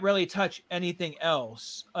they can't really touch anything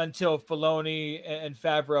else until Filoni and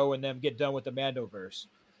Favreau and them get done with the Mandoverse,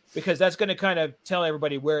 because that's going to kind of tell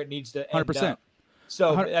everybody where it needs to end 100%. up.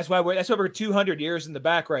 So that's why we're 200 years in the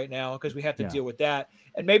back right now, because we have to deal with that,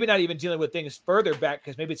 and maybe not even dealing with things further back,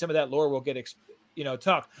 because maybe some of that lore will get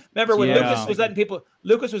talked. Remember when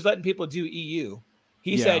Lucas was letting people do EU.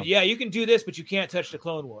 He said, yeah, you can do this, but you can't touch the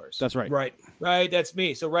Clone Wars. That's right. Right. That's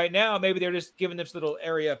me. So right now, maybe they're just giving this little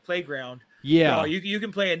area of playground. Yeah. You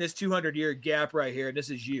can play in this 200-year gap right here. And this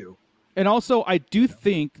is you. And also, I do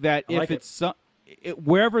think that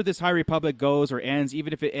wherever this High Republic goes or ends,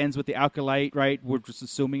 even if it ends with the Acolyte, right? We're just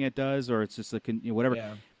assuming it does, or it's just whatever.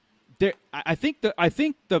 Yeah. I think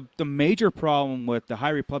the major problem with the High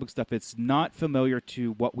Republic stuff, it's not familiar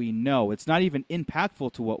to what we know. It's not even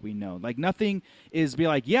impactful to what we know. Like nothing is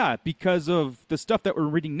because of the stuff that we're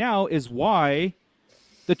reading now is why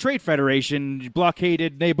the Trade Federation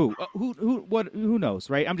blockaded Naboo. Who knows,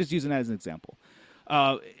 right? I'm just using that as an example.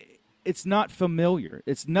 It's not familiar.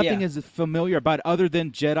 It's nothing is familiar about other than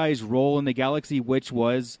Jedi's role in the galaxy, which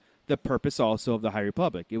was the purpose also of the High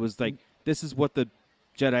Republic. It was like this is what the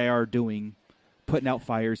Jedi are doing, putting out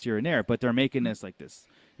fires here and there, but they're making this like this.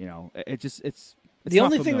 It's the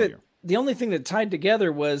only thing that tied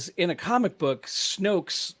together was in a comic book,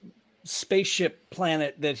 Snoke's spaceship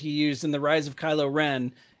planet that he used in The Rise of Kylo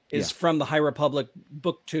Ren is from the High Republic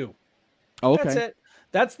Book 2. Oh, okay. That's it.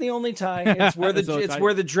 That's the only tie. It's where the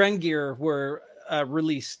where the Drengir were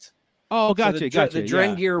released. Oh, gotcha. The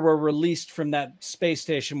Drengir were released from that space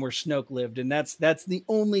station where Snoke lived, and that's the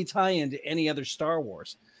only tie-in to any other Star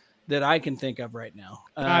Wars that I can think of right now.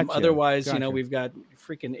 Otherwise, we've got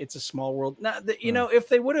freaking It's a Small World. Now, if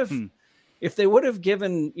they would have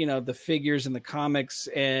given the figures and the comics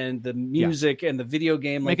and the music and the video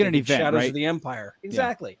game, make it an event, Shadows right? of the Empire,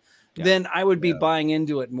 exactly. Yeah. Then I would be buying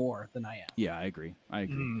into it more than I am. Yeah, I agree.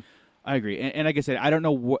 And like I said, I don't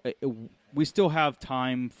know we still have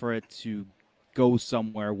time for it to go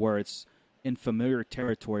somewhere where it's in familiar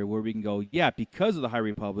territory where we can go, because of the High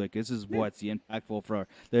Republic, this is what's impactful for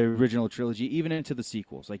the original trilogy, even into the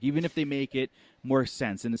sequels. Like, even if they make it more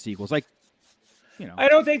sense in the sequels. Like, I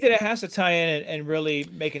don't think that it has to tie in and really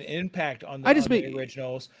make an impact on the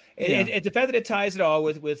originals. The fact that it ties it all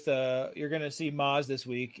with you're going to see Maz this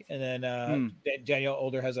week, and then Daniel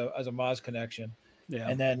Older has a Maz connection. Yeah.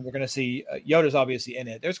 And then we're going to see Yoda's obviously in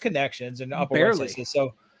it. There's connections and barely.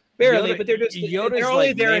 So barely, but they're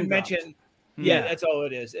only there and mentioned. mention. Yeah, that's all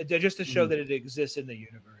it is. They're just to show that it exists in the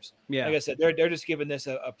universe. Yeah. Like I said, they're just giving this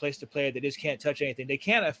a place to play. They just can't touch anything. They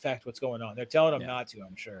can't affect what's going on. They're telling them not to,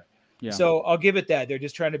 I'm sure. Yeah. So I'll give it that. They're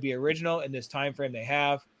just trying to be original in this time frame they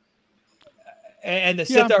have. And the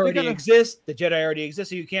Sith already exist. The Jedi already exist.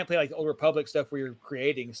 So you can't play like the Old Republic stuff where you're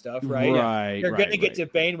creating stuff, right? They're going to get to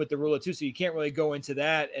Bane with the Rule of Two, so you can't really go into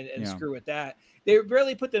that and screw with that. They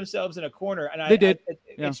really put themselves in a corner. And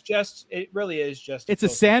it really is just. It's a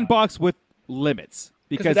sandbox with limits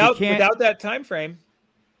because without that time frame,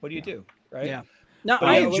 what do you do, right? Yeah. No,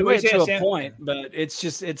 I enjoy it to a point, but it's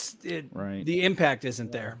just the impact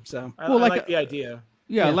isn't there. So I like the idea.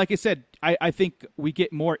 Yeah, like I said, I think we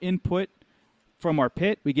get more input from our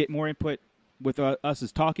pit. We get more input with us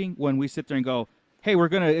as talking when we sit there and go, hey, we're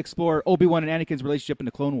going to explore Obi-Wan and Anakin's relationship in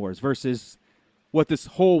the Clone Wars versus what this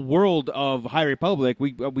whole world of High Republic,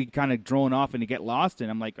 we kind of drone off and get lost in.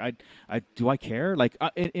 I'm like, do I care? Like,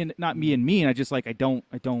 and not me and me. And I just like,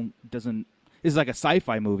 doesn't. This is like a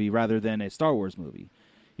sci-fi movie rather than a Star Wars movie.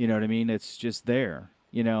 You know what I mean? It's just there.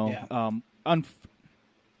 We're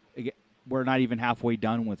not even halfway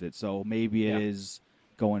done with it, so maybe it is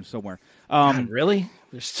going somewhere. God, really?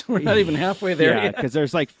 We're not even halfway there. Yeah, because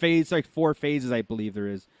there's like 4 phases, I believe there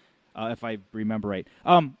is, if I remember right.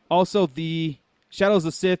 Also, the Shadows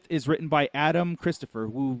of the Sith is written by Adam Christopher,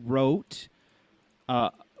 who wrote.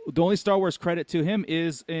 The only Star Wars credit to him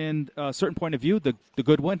is in a certain point of view, the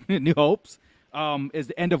good one, New Hopes. Is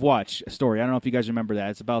the End of Watch story. I don't know if you guys remember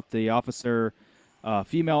that. It's about the officer,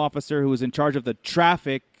 female officer who was in charge of the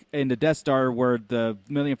traffic in the Death Star where the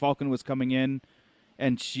Millennium Falcon was coming in,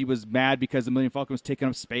 and she was mad because the Millennium Falcon was taking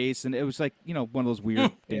up space, and it was like, one of those weird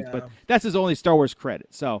things. But that's his only Star Wars credit.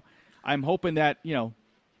 So I'm hoping that,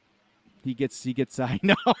 he gets. I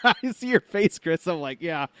know. I see your face, Chris. I'm like,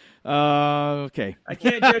 okay. I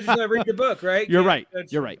can't judge until I read the book, right? You're right.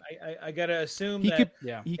 You're right. I gotta assume he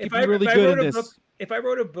that he could be really good in this. If I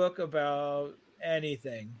wrote a book about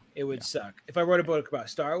anything, it would suck. If I wrote a book about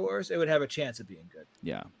Star Wars, it would have a chance of being good.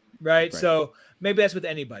 Yeah. Right. So maybe that's with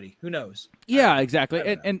anybody. Who knows? Yeah,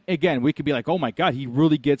 exactly. And again, we could be like, oh my God, he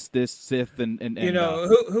really gets this Sith and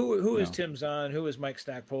who is Tim Zahn, who is Mike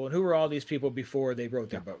Stackpole, and who were all these people before they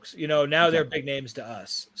wrote their books? Now they're big names to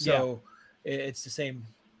us. So it's the same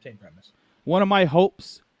premise. One of my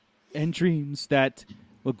hopes and dreams that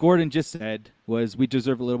what Gordon just said was we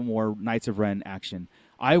deserve a little more Knights of Ren action.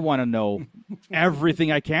 I want to know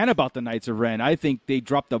everything I can about the Knights of Ren. I think they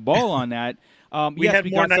dropped the ball on that. We had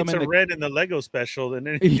more Knights of Ren in the Lego special than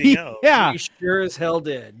anything else. Yeah, we sure as hell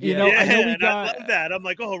did. I know we got... I love that. I'm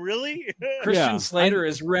like, oh, really? Christian Slater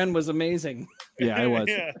as Ren was amazing. Yeah, it was.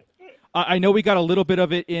 I know we got a little bit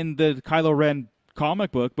of it in the Kylo Ren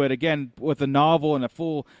comic book, but again, with a novel and a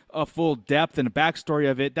full depth and a backstory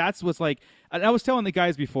of it, that's what's like. and I was telling the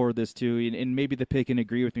guys before this too, and maybe the pick can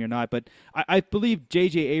agree with me or not, but I believe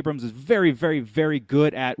J.J. Abrams is very, very, very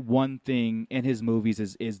good at one thing in his movies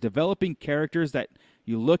is developing characters that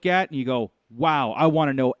you look at and you go, wow, I want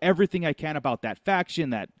to know everything I can about that faction,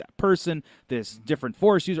 that person, this different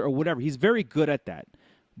force user or whatever. He's very good at that,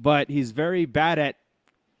 but he's very bad at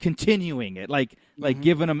continuing it, like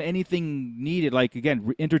giving them anything needed. Like,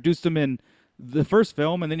 again, introduced them in the first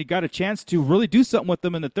film, and then you got a chance to really do something with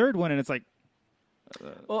them in the third one, and it's like,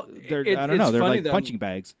 they're like punching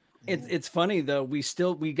bags. It's funny though.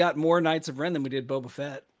 We got more Knights of Ren than we did Boba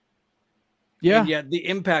Fett. Yeah. And yet the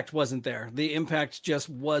impact wasn't there. The impact just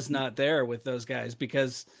was not there with those guys,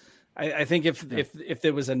 because I think if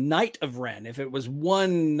there was a Knight of Ren, if it was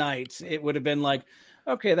one knight, it would have been like,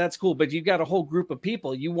 okay, that's cool. But you got a whole group of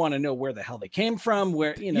people. You want to know where the hell they came from,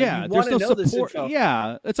 where, you want to know this info.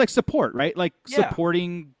 Yeah. It's like support, right? Like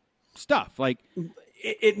supporting stuff. Like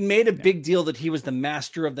it made a big deal that he was the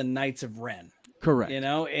master of the Knights of Ren. Correct.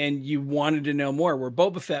 And you wanted to know more, where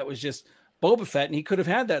Boba Fett was just Boba Fett, and he could have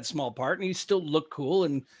had that small part, and he still looked cool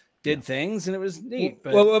and did things, and it was neat.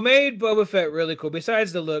 But... Well, what made Boba Fett really cool,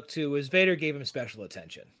 besides the look too, was Vader gave him special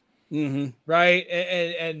attention, right,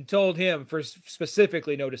 and told him for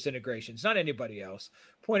specifically no disintegrations, not anybody else.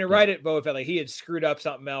 Pointed right at Boba Fett, like he had screwed up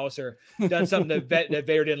something else or done something that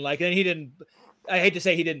Vader didn't like, and he didn't. I hate to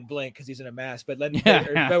say he didn't blink because he's in a mask, but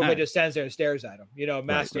Boba Fett just stands there and stares at him,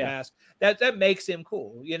 mask to mask. That makes him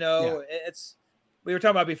cool, It's. We were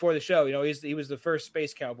talking about before the show, he was the first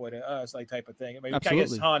space cowboy to us, like type of thing. I mean, I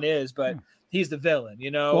guess Han is, but he's the villain,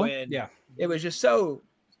 cool. And it was just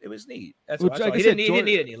it was neat. That's what I thought. He didn't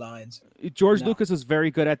need any lines. George Lucas was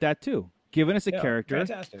very good at that too, giving us a character.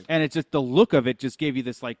 Fantastic. And it's just the look of it just gave you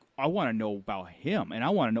this, like, I want to know about him, and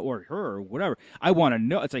I want to know, or her, or whatever. I want to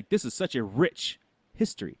know. It's like, this is such a rich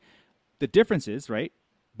history. The difference is, right,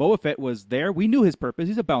 Boba Fett was there. We knew his purpose.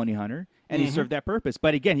 He's a bounty hunter, and he served that purpose.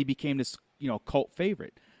 But again, he became this, cult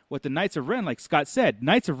favorite. With the Knights of Ren, like Scott said,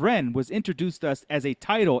 Knights of Ren was introduced to us as a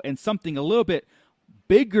title and something a little bit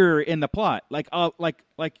bigger in the plot, like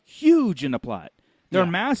huge in the plot. Their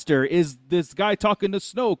master is this guy talking to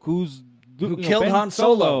Snoke, who killed Han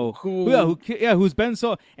Solo, who's Ben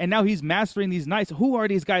Solo, and now he's mastering these knights. Who are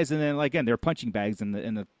these guys? And then again, they're punching bags in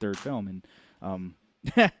the third film, and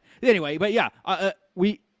anyway, but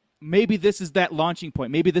maybe this is that launching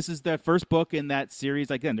point. Maybe this is the first book in that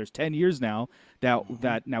series. Again, there's 10 years now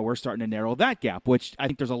that now we're starting to narrow that gap, which I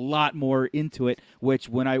think there's a lot more into it, which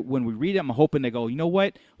when we read it, I'm hoping they go, you know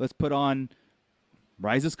what? Let's put on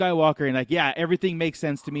Rise of Skywalker, and everything makes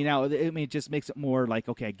sense to me now. It just makes it more like,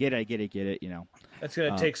 okay, I get it. That's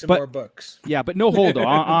going to take some more books. Yeah, but no Holdo.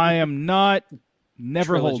 I am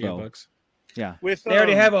never Holdo. Books. Yeah, they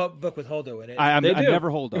already have a book with Holdo in it. I'm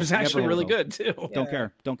never Holdo. It was actually really good too. Don't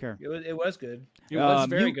care. It was good. It was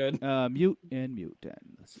very good. Mute.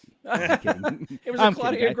 Let's see. It was a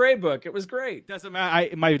Claudia Gray book. It was great. Doesn't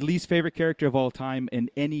matter. My least favorite character of all time in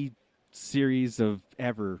any series of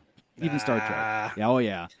ever, even Star Trek. Yeah, oh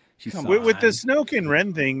yeah. With the Snoke and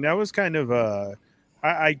Ren thing, that was kind of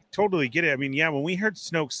I totally get it. I mean, when we heard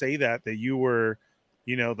Snoke say that you were,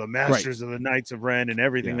 the masters of the Knights of Ren and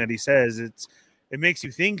everything that he says, it makes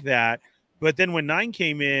you think that. But then when 9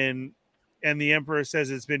 came in and the Emperor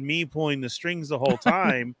says it's been me pulling the strings the whole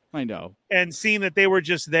time, I know, and seeing that they were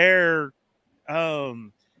just there,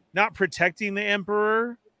 not protecting the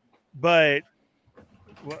Emperor, but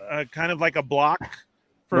kind of like a block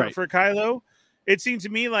for Kylo, it seemed to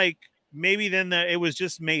me like maybe then it was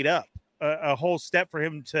just made up a whole step for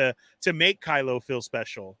him to make Kylo feel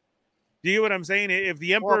special. Do you get what I'm saying? If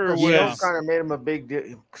the Emperor Snoke kind of made him a big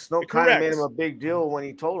deal. Snoke kind of made him a big deal when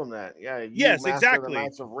he told him that. Yeah. Yes, exactly. The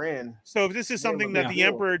Knights of Ren. So if this is something that the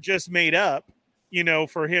Emperor just made up,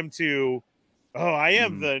 for him to, I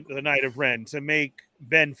am the Knight of Ren, to make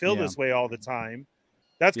Ben feel this way all the time.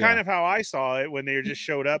 That's kind of how I saw it when they just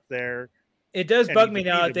showed up there. It does bug me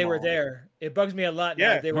now that they were there. It bugs me a lot now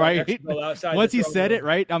that they were outside. Once he said it,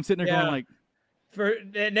 right? I'm sitting there going like,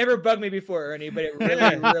 it never bugged me before, Ernie, but it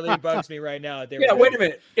really, really bugs me right now. Wait a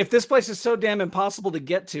minute. If this place is so damn impossible to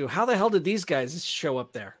get to, how the hell did these guys show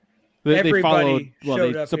up there? They followed.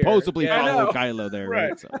 Well, they supposedly followed Kylo there,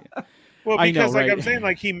 right? So, well, because I'm saying,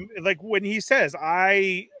 when he says,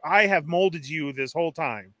 "I have molded you this whole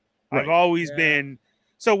time. I've always been."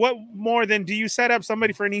 So what more than do you set up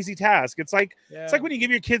somebody for an easy task? It's like it's like when you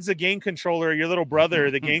give your kids a game controller, or your little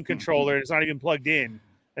brother the game controller, and it's not even plugged in.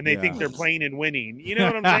 And they think they're playing and winning. You know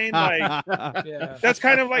what I'm saying? Like, that's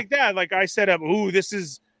kind of like that. Like I set up, this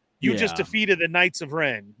is you just defeated the Knights of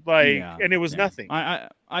Ren, and it was nothing. I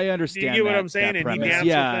understand. You get what I'm saying? And he danced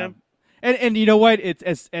with them. And you know what?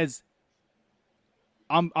 It's as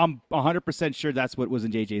I'm 100% sure that's what was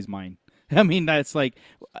in JJ's mind. I mean, that's like,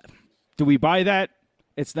 do we buy that?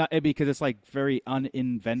 It's not because it's like very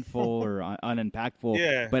uneventful or unimpactful.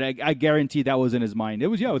 Yeah. But I guarantee that was in his mind. It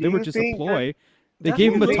was, they were just a ploy. They That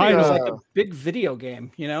gave him a movie title. is like a big video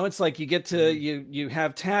game, It's like you get to you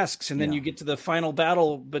have tasks, and then you get to the final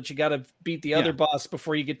battle, but you got to beat the other boss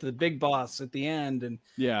before you get to the big boss at the end. And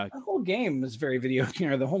the whole game is very video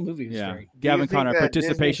game. The whole movie is very. Gavin Connor,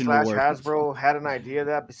 participation reward. Hasbro had an idea of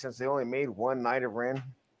that since they only made one Knight of Ren.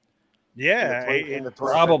 Yeah,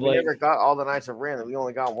 probably. We never got all the Knights of Ren. We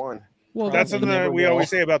only got one. Well, that's something we always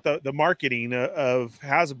say about the marketing of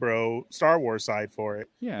Hasbro Star Wars side for it.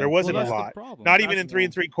 Yeah, there wasn't a lot, not even in 3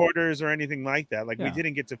 3/4 or anything like that. Like we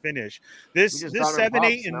didn't get to finish this 7,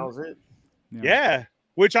 8, and that was it. Yeah,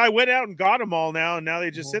 which I went out and got them all now, and now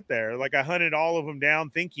they just sit there. Like I hunted all of them down,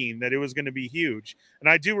 thinking that it was going to be huge. And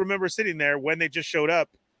I do remember sitting there when they just showed up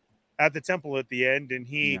at the temple at the end, and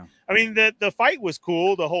I mean, the fight was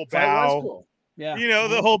cool. The whole bow. Yeah,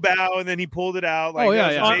 the whole bow, and then he pulled it out. Like,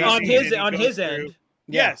 on his end.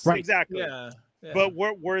 Yes, right. Exactly. Yeah. But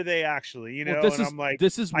were they actually? Well, and I'm like,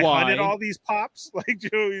 this is why I hunted all these pops, like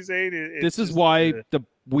Joey's saying. This is why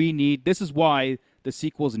This is why the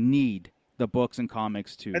sequels need the books and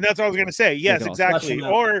comics too. And that's what I was going to say. Yes, exactly.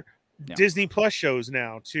 Or Disney Plus shows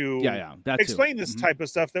now to explain this type of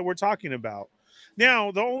stuff that we're talking about.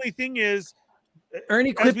 Now, the only thing is,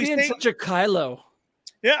 Ernie, quit being such a Kylo.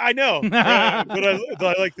 Yeah, I know, but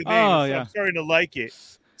I like the name. So I'm starting to like it.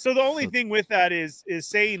 So the only thing with that is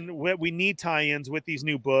saying that we need tie-ins with these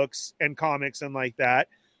new books and comics and like that.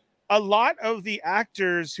 A lot of the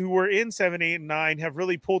actors who were in 7, 8, and 9 have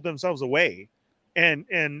really pulled themselves away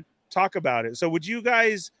and talk about it. So would you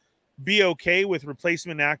guys be okay with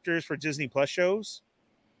replacement actors for Disney Plus shows?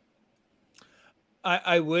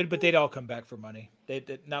 I would, but they'd all come back for money. They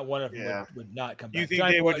not one of them would not come back. You think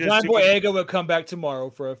John Boyega would come back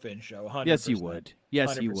tomorrow for a Finn show? 100%. Yes, he would.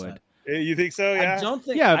 Yes, 100%. He would. You think so? Yeah. I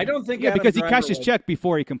don't think. Yeah, because he cashed his would. check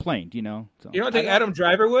before he complained. So. You don't think Adam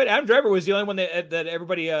Driver would? Adam Driver was the only one that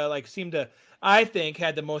everybody seemed to. I think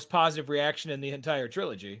had the most positive reaction in the entire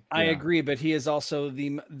trilogy. I agree, but he is also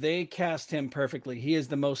they cast him perfectly. He is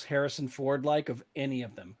the most Harrison Ford like of any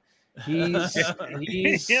of them. He's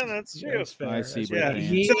yeah, that's true. I see. So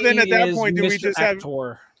then at that point, do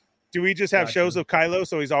we just have shows of Kylo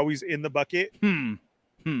so he's always in the bucket? And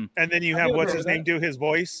then you have what's his name do his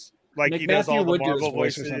voice like he does all the Marvel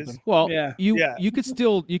voices. Well, you could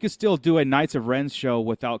still do a Knights of Ren show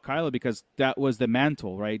without Kylo because that was the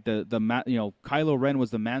mantle, right? Kylo Ren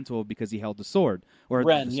was the mantle because he held the sword or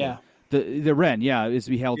Ren, the Ren, is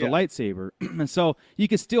he held the lightsaber, and so you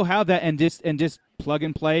could still have that and just plug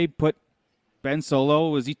and play. Put Ben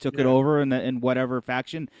Solo as he took it over in whatever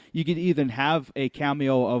faction. You could even have a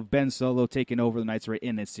cameo of Ben Solo taking over the Knights of Ren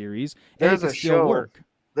in this series. There's a show.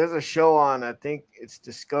 There's a show on I think it's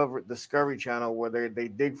Discovery Channel where they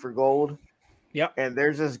dig for gold. Yep. And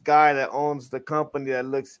there's this guy that owns the company that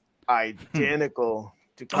looks identical.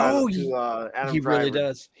 Adam he Driver. Really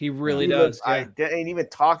does. He really does. And even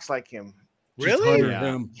talks like him. Really?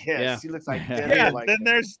 Yes, he looks identical. Like then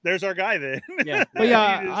him. there's our guy then. Yeah, but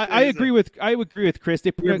I agree with Chris.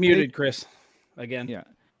 You're muted, Chris. Again. Yeah,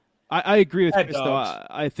 I agree with Chris though.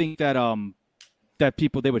 I think that that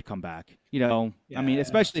people they would come back. I mean,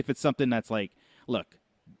 especially if it's something that's like, look.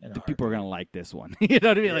 The people are gonna like this one. You know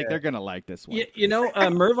what I mean? Like they're gonna like this one.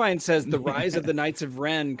 Mervine says the Rise of the Knights of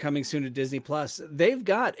Ren coming soon to Disney Plus. They've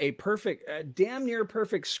got a damn near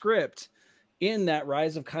perfect script in that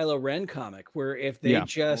Rise of Kylo Ren comic. Where if they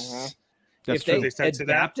adapted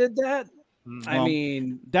that, I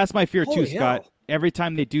mean, that's my fear too, hell. Scott. Every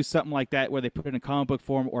time they do something like that, where they put it in comic book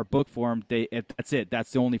form or book form, that's it. That's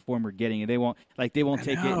the only form we're getting, and they won't take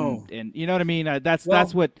it. And you know what I mean? That's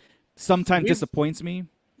what sometimes disappoints me.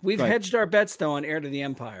 We've hedged our bets though on Heir to the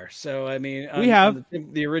Empire, so I mean, we have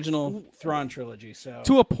the original Thrawn trilogy. So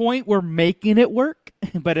to a point, we're making it work,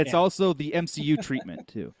 but it's also the MCU treatment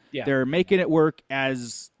too. They're making it work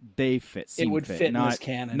as they fit. It would fit in this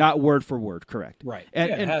canon, not word for word, correct? Right, and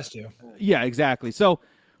it has to. Yeah, exactly. So,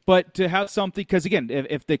 but to have something, because again,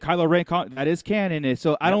 if the Kylo Ren that is canon,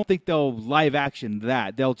 so I don't think they'll live action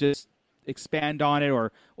that. They'll just expand on it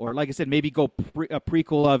or like I said, maybe go a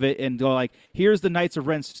prequel of it and go like, here's the Knights of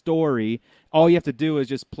Ren story. All you have to do is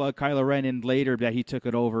just plug Kylo Ren in later that he took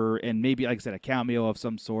it over, and maybe, like I said, a cameo of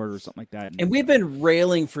some sort or something like that. And we've been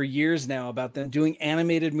railing for years now about them doing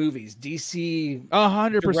animated movies, DC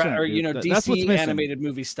 100%, or DC animated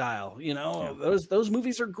movie style. Those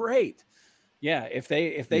movies are great. Yeah, if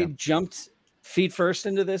they jumped feet first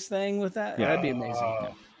into this thing with that, that'd be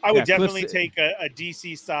amazing. I would definitely take a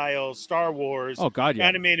DC style Star Wars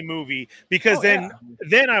animated movie, because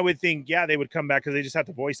then I would think they would come back because they just have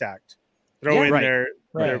to voice act, throw in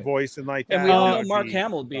their voice and like that. And we all know Mark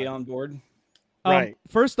Hamill would be on board. Right.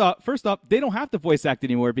 First up, they don't have to voice act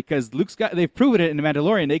anymore because they've proven it in The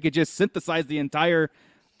Mandalorian. They could just synthesize the entire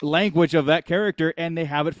language of that character and they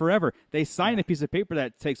have it forever. They sign a piece of paper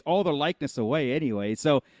that takes all their likeness away anyway.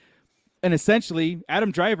 So, and essentially,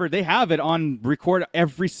 Adam Driver, they have it on record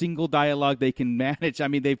every single dialogue they can manage. I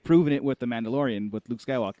mean, they've proven it with The Mandalorian, with Luke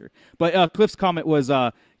Skywalker. But Cliff's comment was,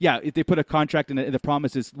 if they put a contract in the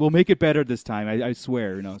promise is, we'll make it better this time. I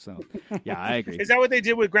swear, So, yeah, I agree. Is that what they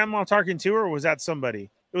did with Grandma Tarkin too, or was that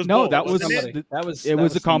somebody? It was no, both, that was somebody. It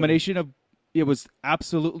was a combination of. It was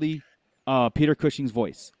absolutely Peter Cushing's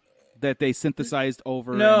voice that they synthesized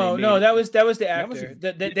over. No, that was the actor.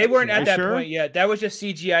 They weren't at that point yet. That was just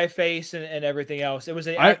CGI face and everything else. It was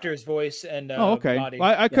an actor's voice and okay. body.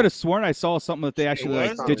 Well, I could have sworn I saw something that they actually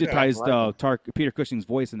digitized Peter Cushing's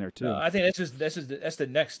voice in there too. I think that's the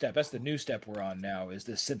next step. That's the new step we're on now. Is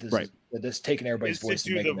this synthesis? This taking everybody's voice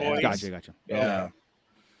to make it voice. Gotcha. Yeah.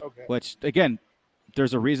 Okay. Which again,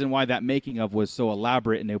 there's a reason why that making of was so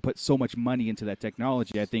elaborate and they put so much money into that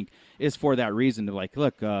technology. I think is for that reason to like,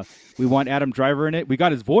 look, we want Adam Driver in it. We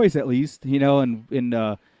got his voice at least, and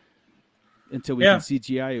until we can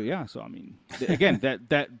CGI. Yeah. So I mean, again,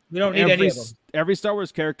 that we don't need any of them. Every Star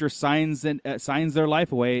Wars character signs their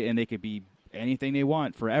life away, and they could be anything they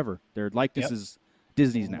want forever. Their likeness is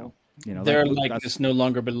Disney's now. Their likeness no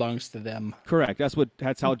longer belongs to them. Correct.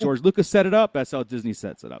 That's how George Lucas set it up. That's how Disney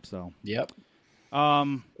sets it up. So. Yep.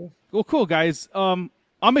 Well, cool guys. I'm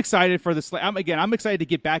excited for this. I'm excited to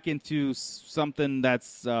get back into something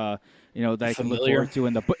that's that I can look forward to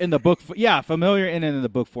in the book. Familiar and in the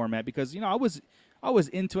book format, because I was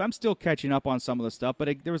into. I'm still catching up on some of the stuff,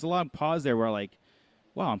 but there was a lot of pause there where like,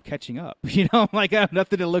 wow, I'm catching up. I'm like, I have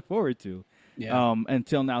nothing to look forward to. Yeah.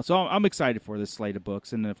 Until now, so I'm excited for this slate of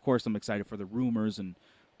books, and of course I'm excited for the rumors and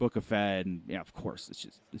Book of Fett, and of course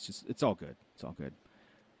it's all good. It's all good.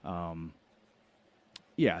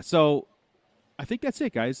 Yeah, so I think that's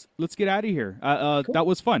it, guys. Let's get out of here. Cool. That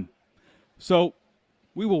was fun. So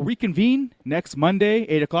we will reconvene next Monday,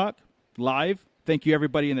 8:00 live. Thank you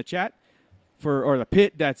everybody in the chat or the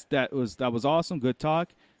pit. That was awesome. Good talk.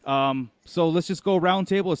 So let's just go round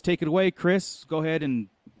table. Let's take it away. Chris, go ahead and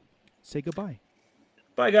say goodbye.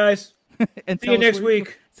 Bye, guys. And see you next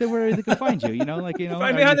week. Say where they can find you.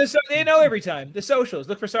 Find me on they know every time. The socials.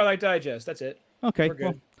 Look for Starlight Digest. That's it. Okay. We're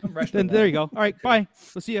good. Then there you go. All right. Bye.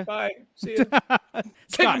 We'll see you. Bye. See you. Kick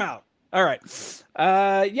them out. All right.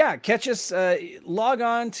 Catch us. Log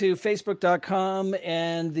on to Facebook.com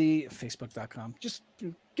and the Facebook.com. Just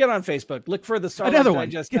get on Facebook. Look for the Starlight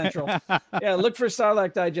Digest Central. Look for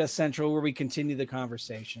Starlight Digest Central, where we continue the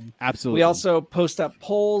conversation. Absolutely. We also post up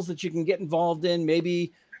polls that you can get involved in.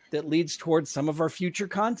 Maybe that leads towards some of our future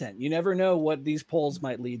content. You never know what these polls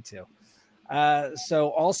might lead to. So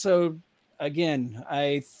also, again,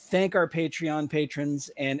 I thank our Patreon patrons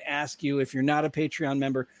and ask you, if you're not a Patreon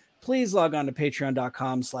member, please log on to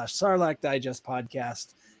patreon.com/Sarlacc Digest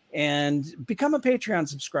Podcast and become a Patreon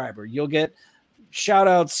subscriber. You'll get shout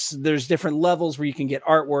outs. There's different levels where you can get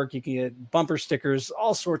artwork, you can get bumper stickers,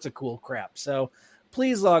 all sorts of cool crap. So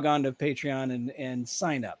please log on to Patreon and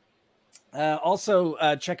sign up. Also,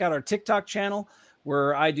 check out our TikTok channel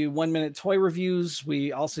where I do 1-minute toy reviews.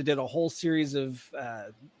 We also did a whole series of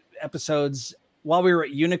episodes while we were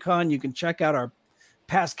at Unicon. You can check out our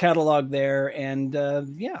past catalog there and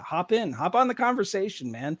hop on the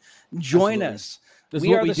conversation, man. Join us.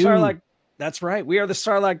 We are the Sarlacc. That's right. We are the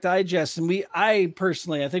Sarlacc Digest, and I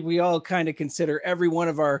think we all kind of consider every one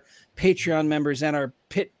of our Patreon members and our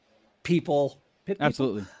pit people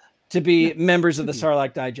absolutely to be members of the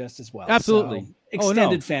Sarlacc Digest as well. Absolutely. So,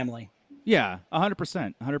 extended family. Yeah,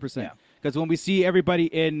 100%. Because when we see everybody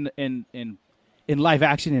in live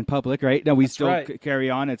action in public, right? Now we still carry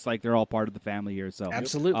on. It's like they're all part of the family here. So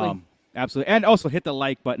absolutely. Absolutely. And also hit the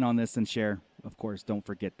like button on this and share. Of course, don't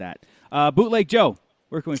forget that. Bootleg Joe,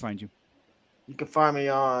 where can we find you? You can find me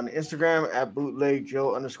on Instagram at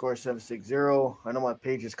bootlegjoe_760. I know my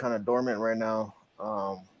page is kind of dormant right now.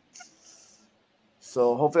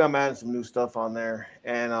 So hopefully I'm adding some new stuff on there.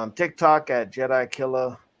 And on TikTok at Jedi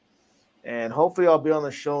Killer. And hopefully I'll be on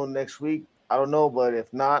the show next week. I don't know, but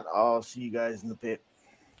if not, I'll see you guys in the pit.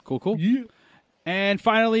 Cool. Yeah. And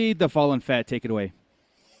finally, the Fallen Fat. Take it away.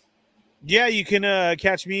 Yeah, you can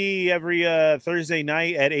catch me every Thursday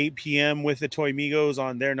night at 8 p.m. with the Toy Migos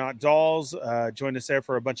on They're Not Dolls. Join us there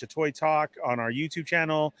for a bunch of toy talk on our YouTube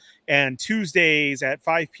channel. And Tuesdays at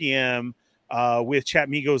 5 p.m. With Chat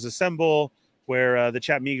Migos Assemble, where the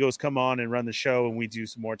Chat Migos come on and run the show, and we do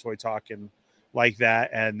some more toy talk and like that.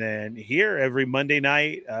 And then here every Monday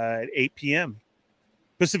night at 8 p.m.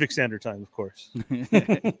 Pacific Standard Time, of course.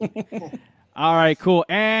 All right, cool.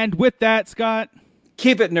 And with that, Scott,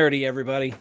 Keep it nerdy, everybody.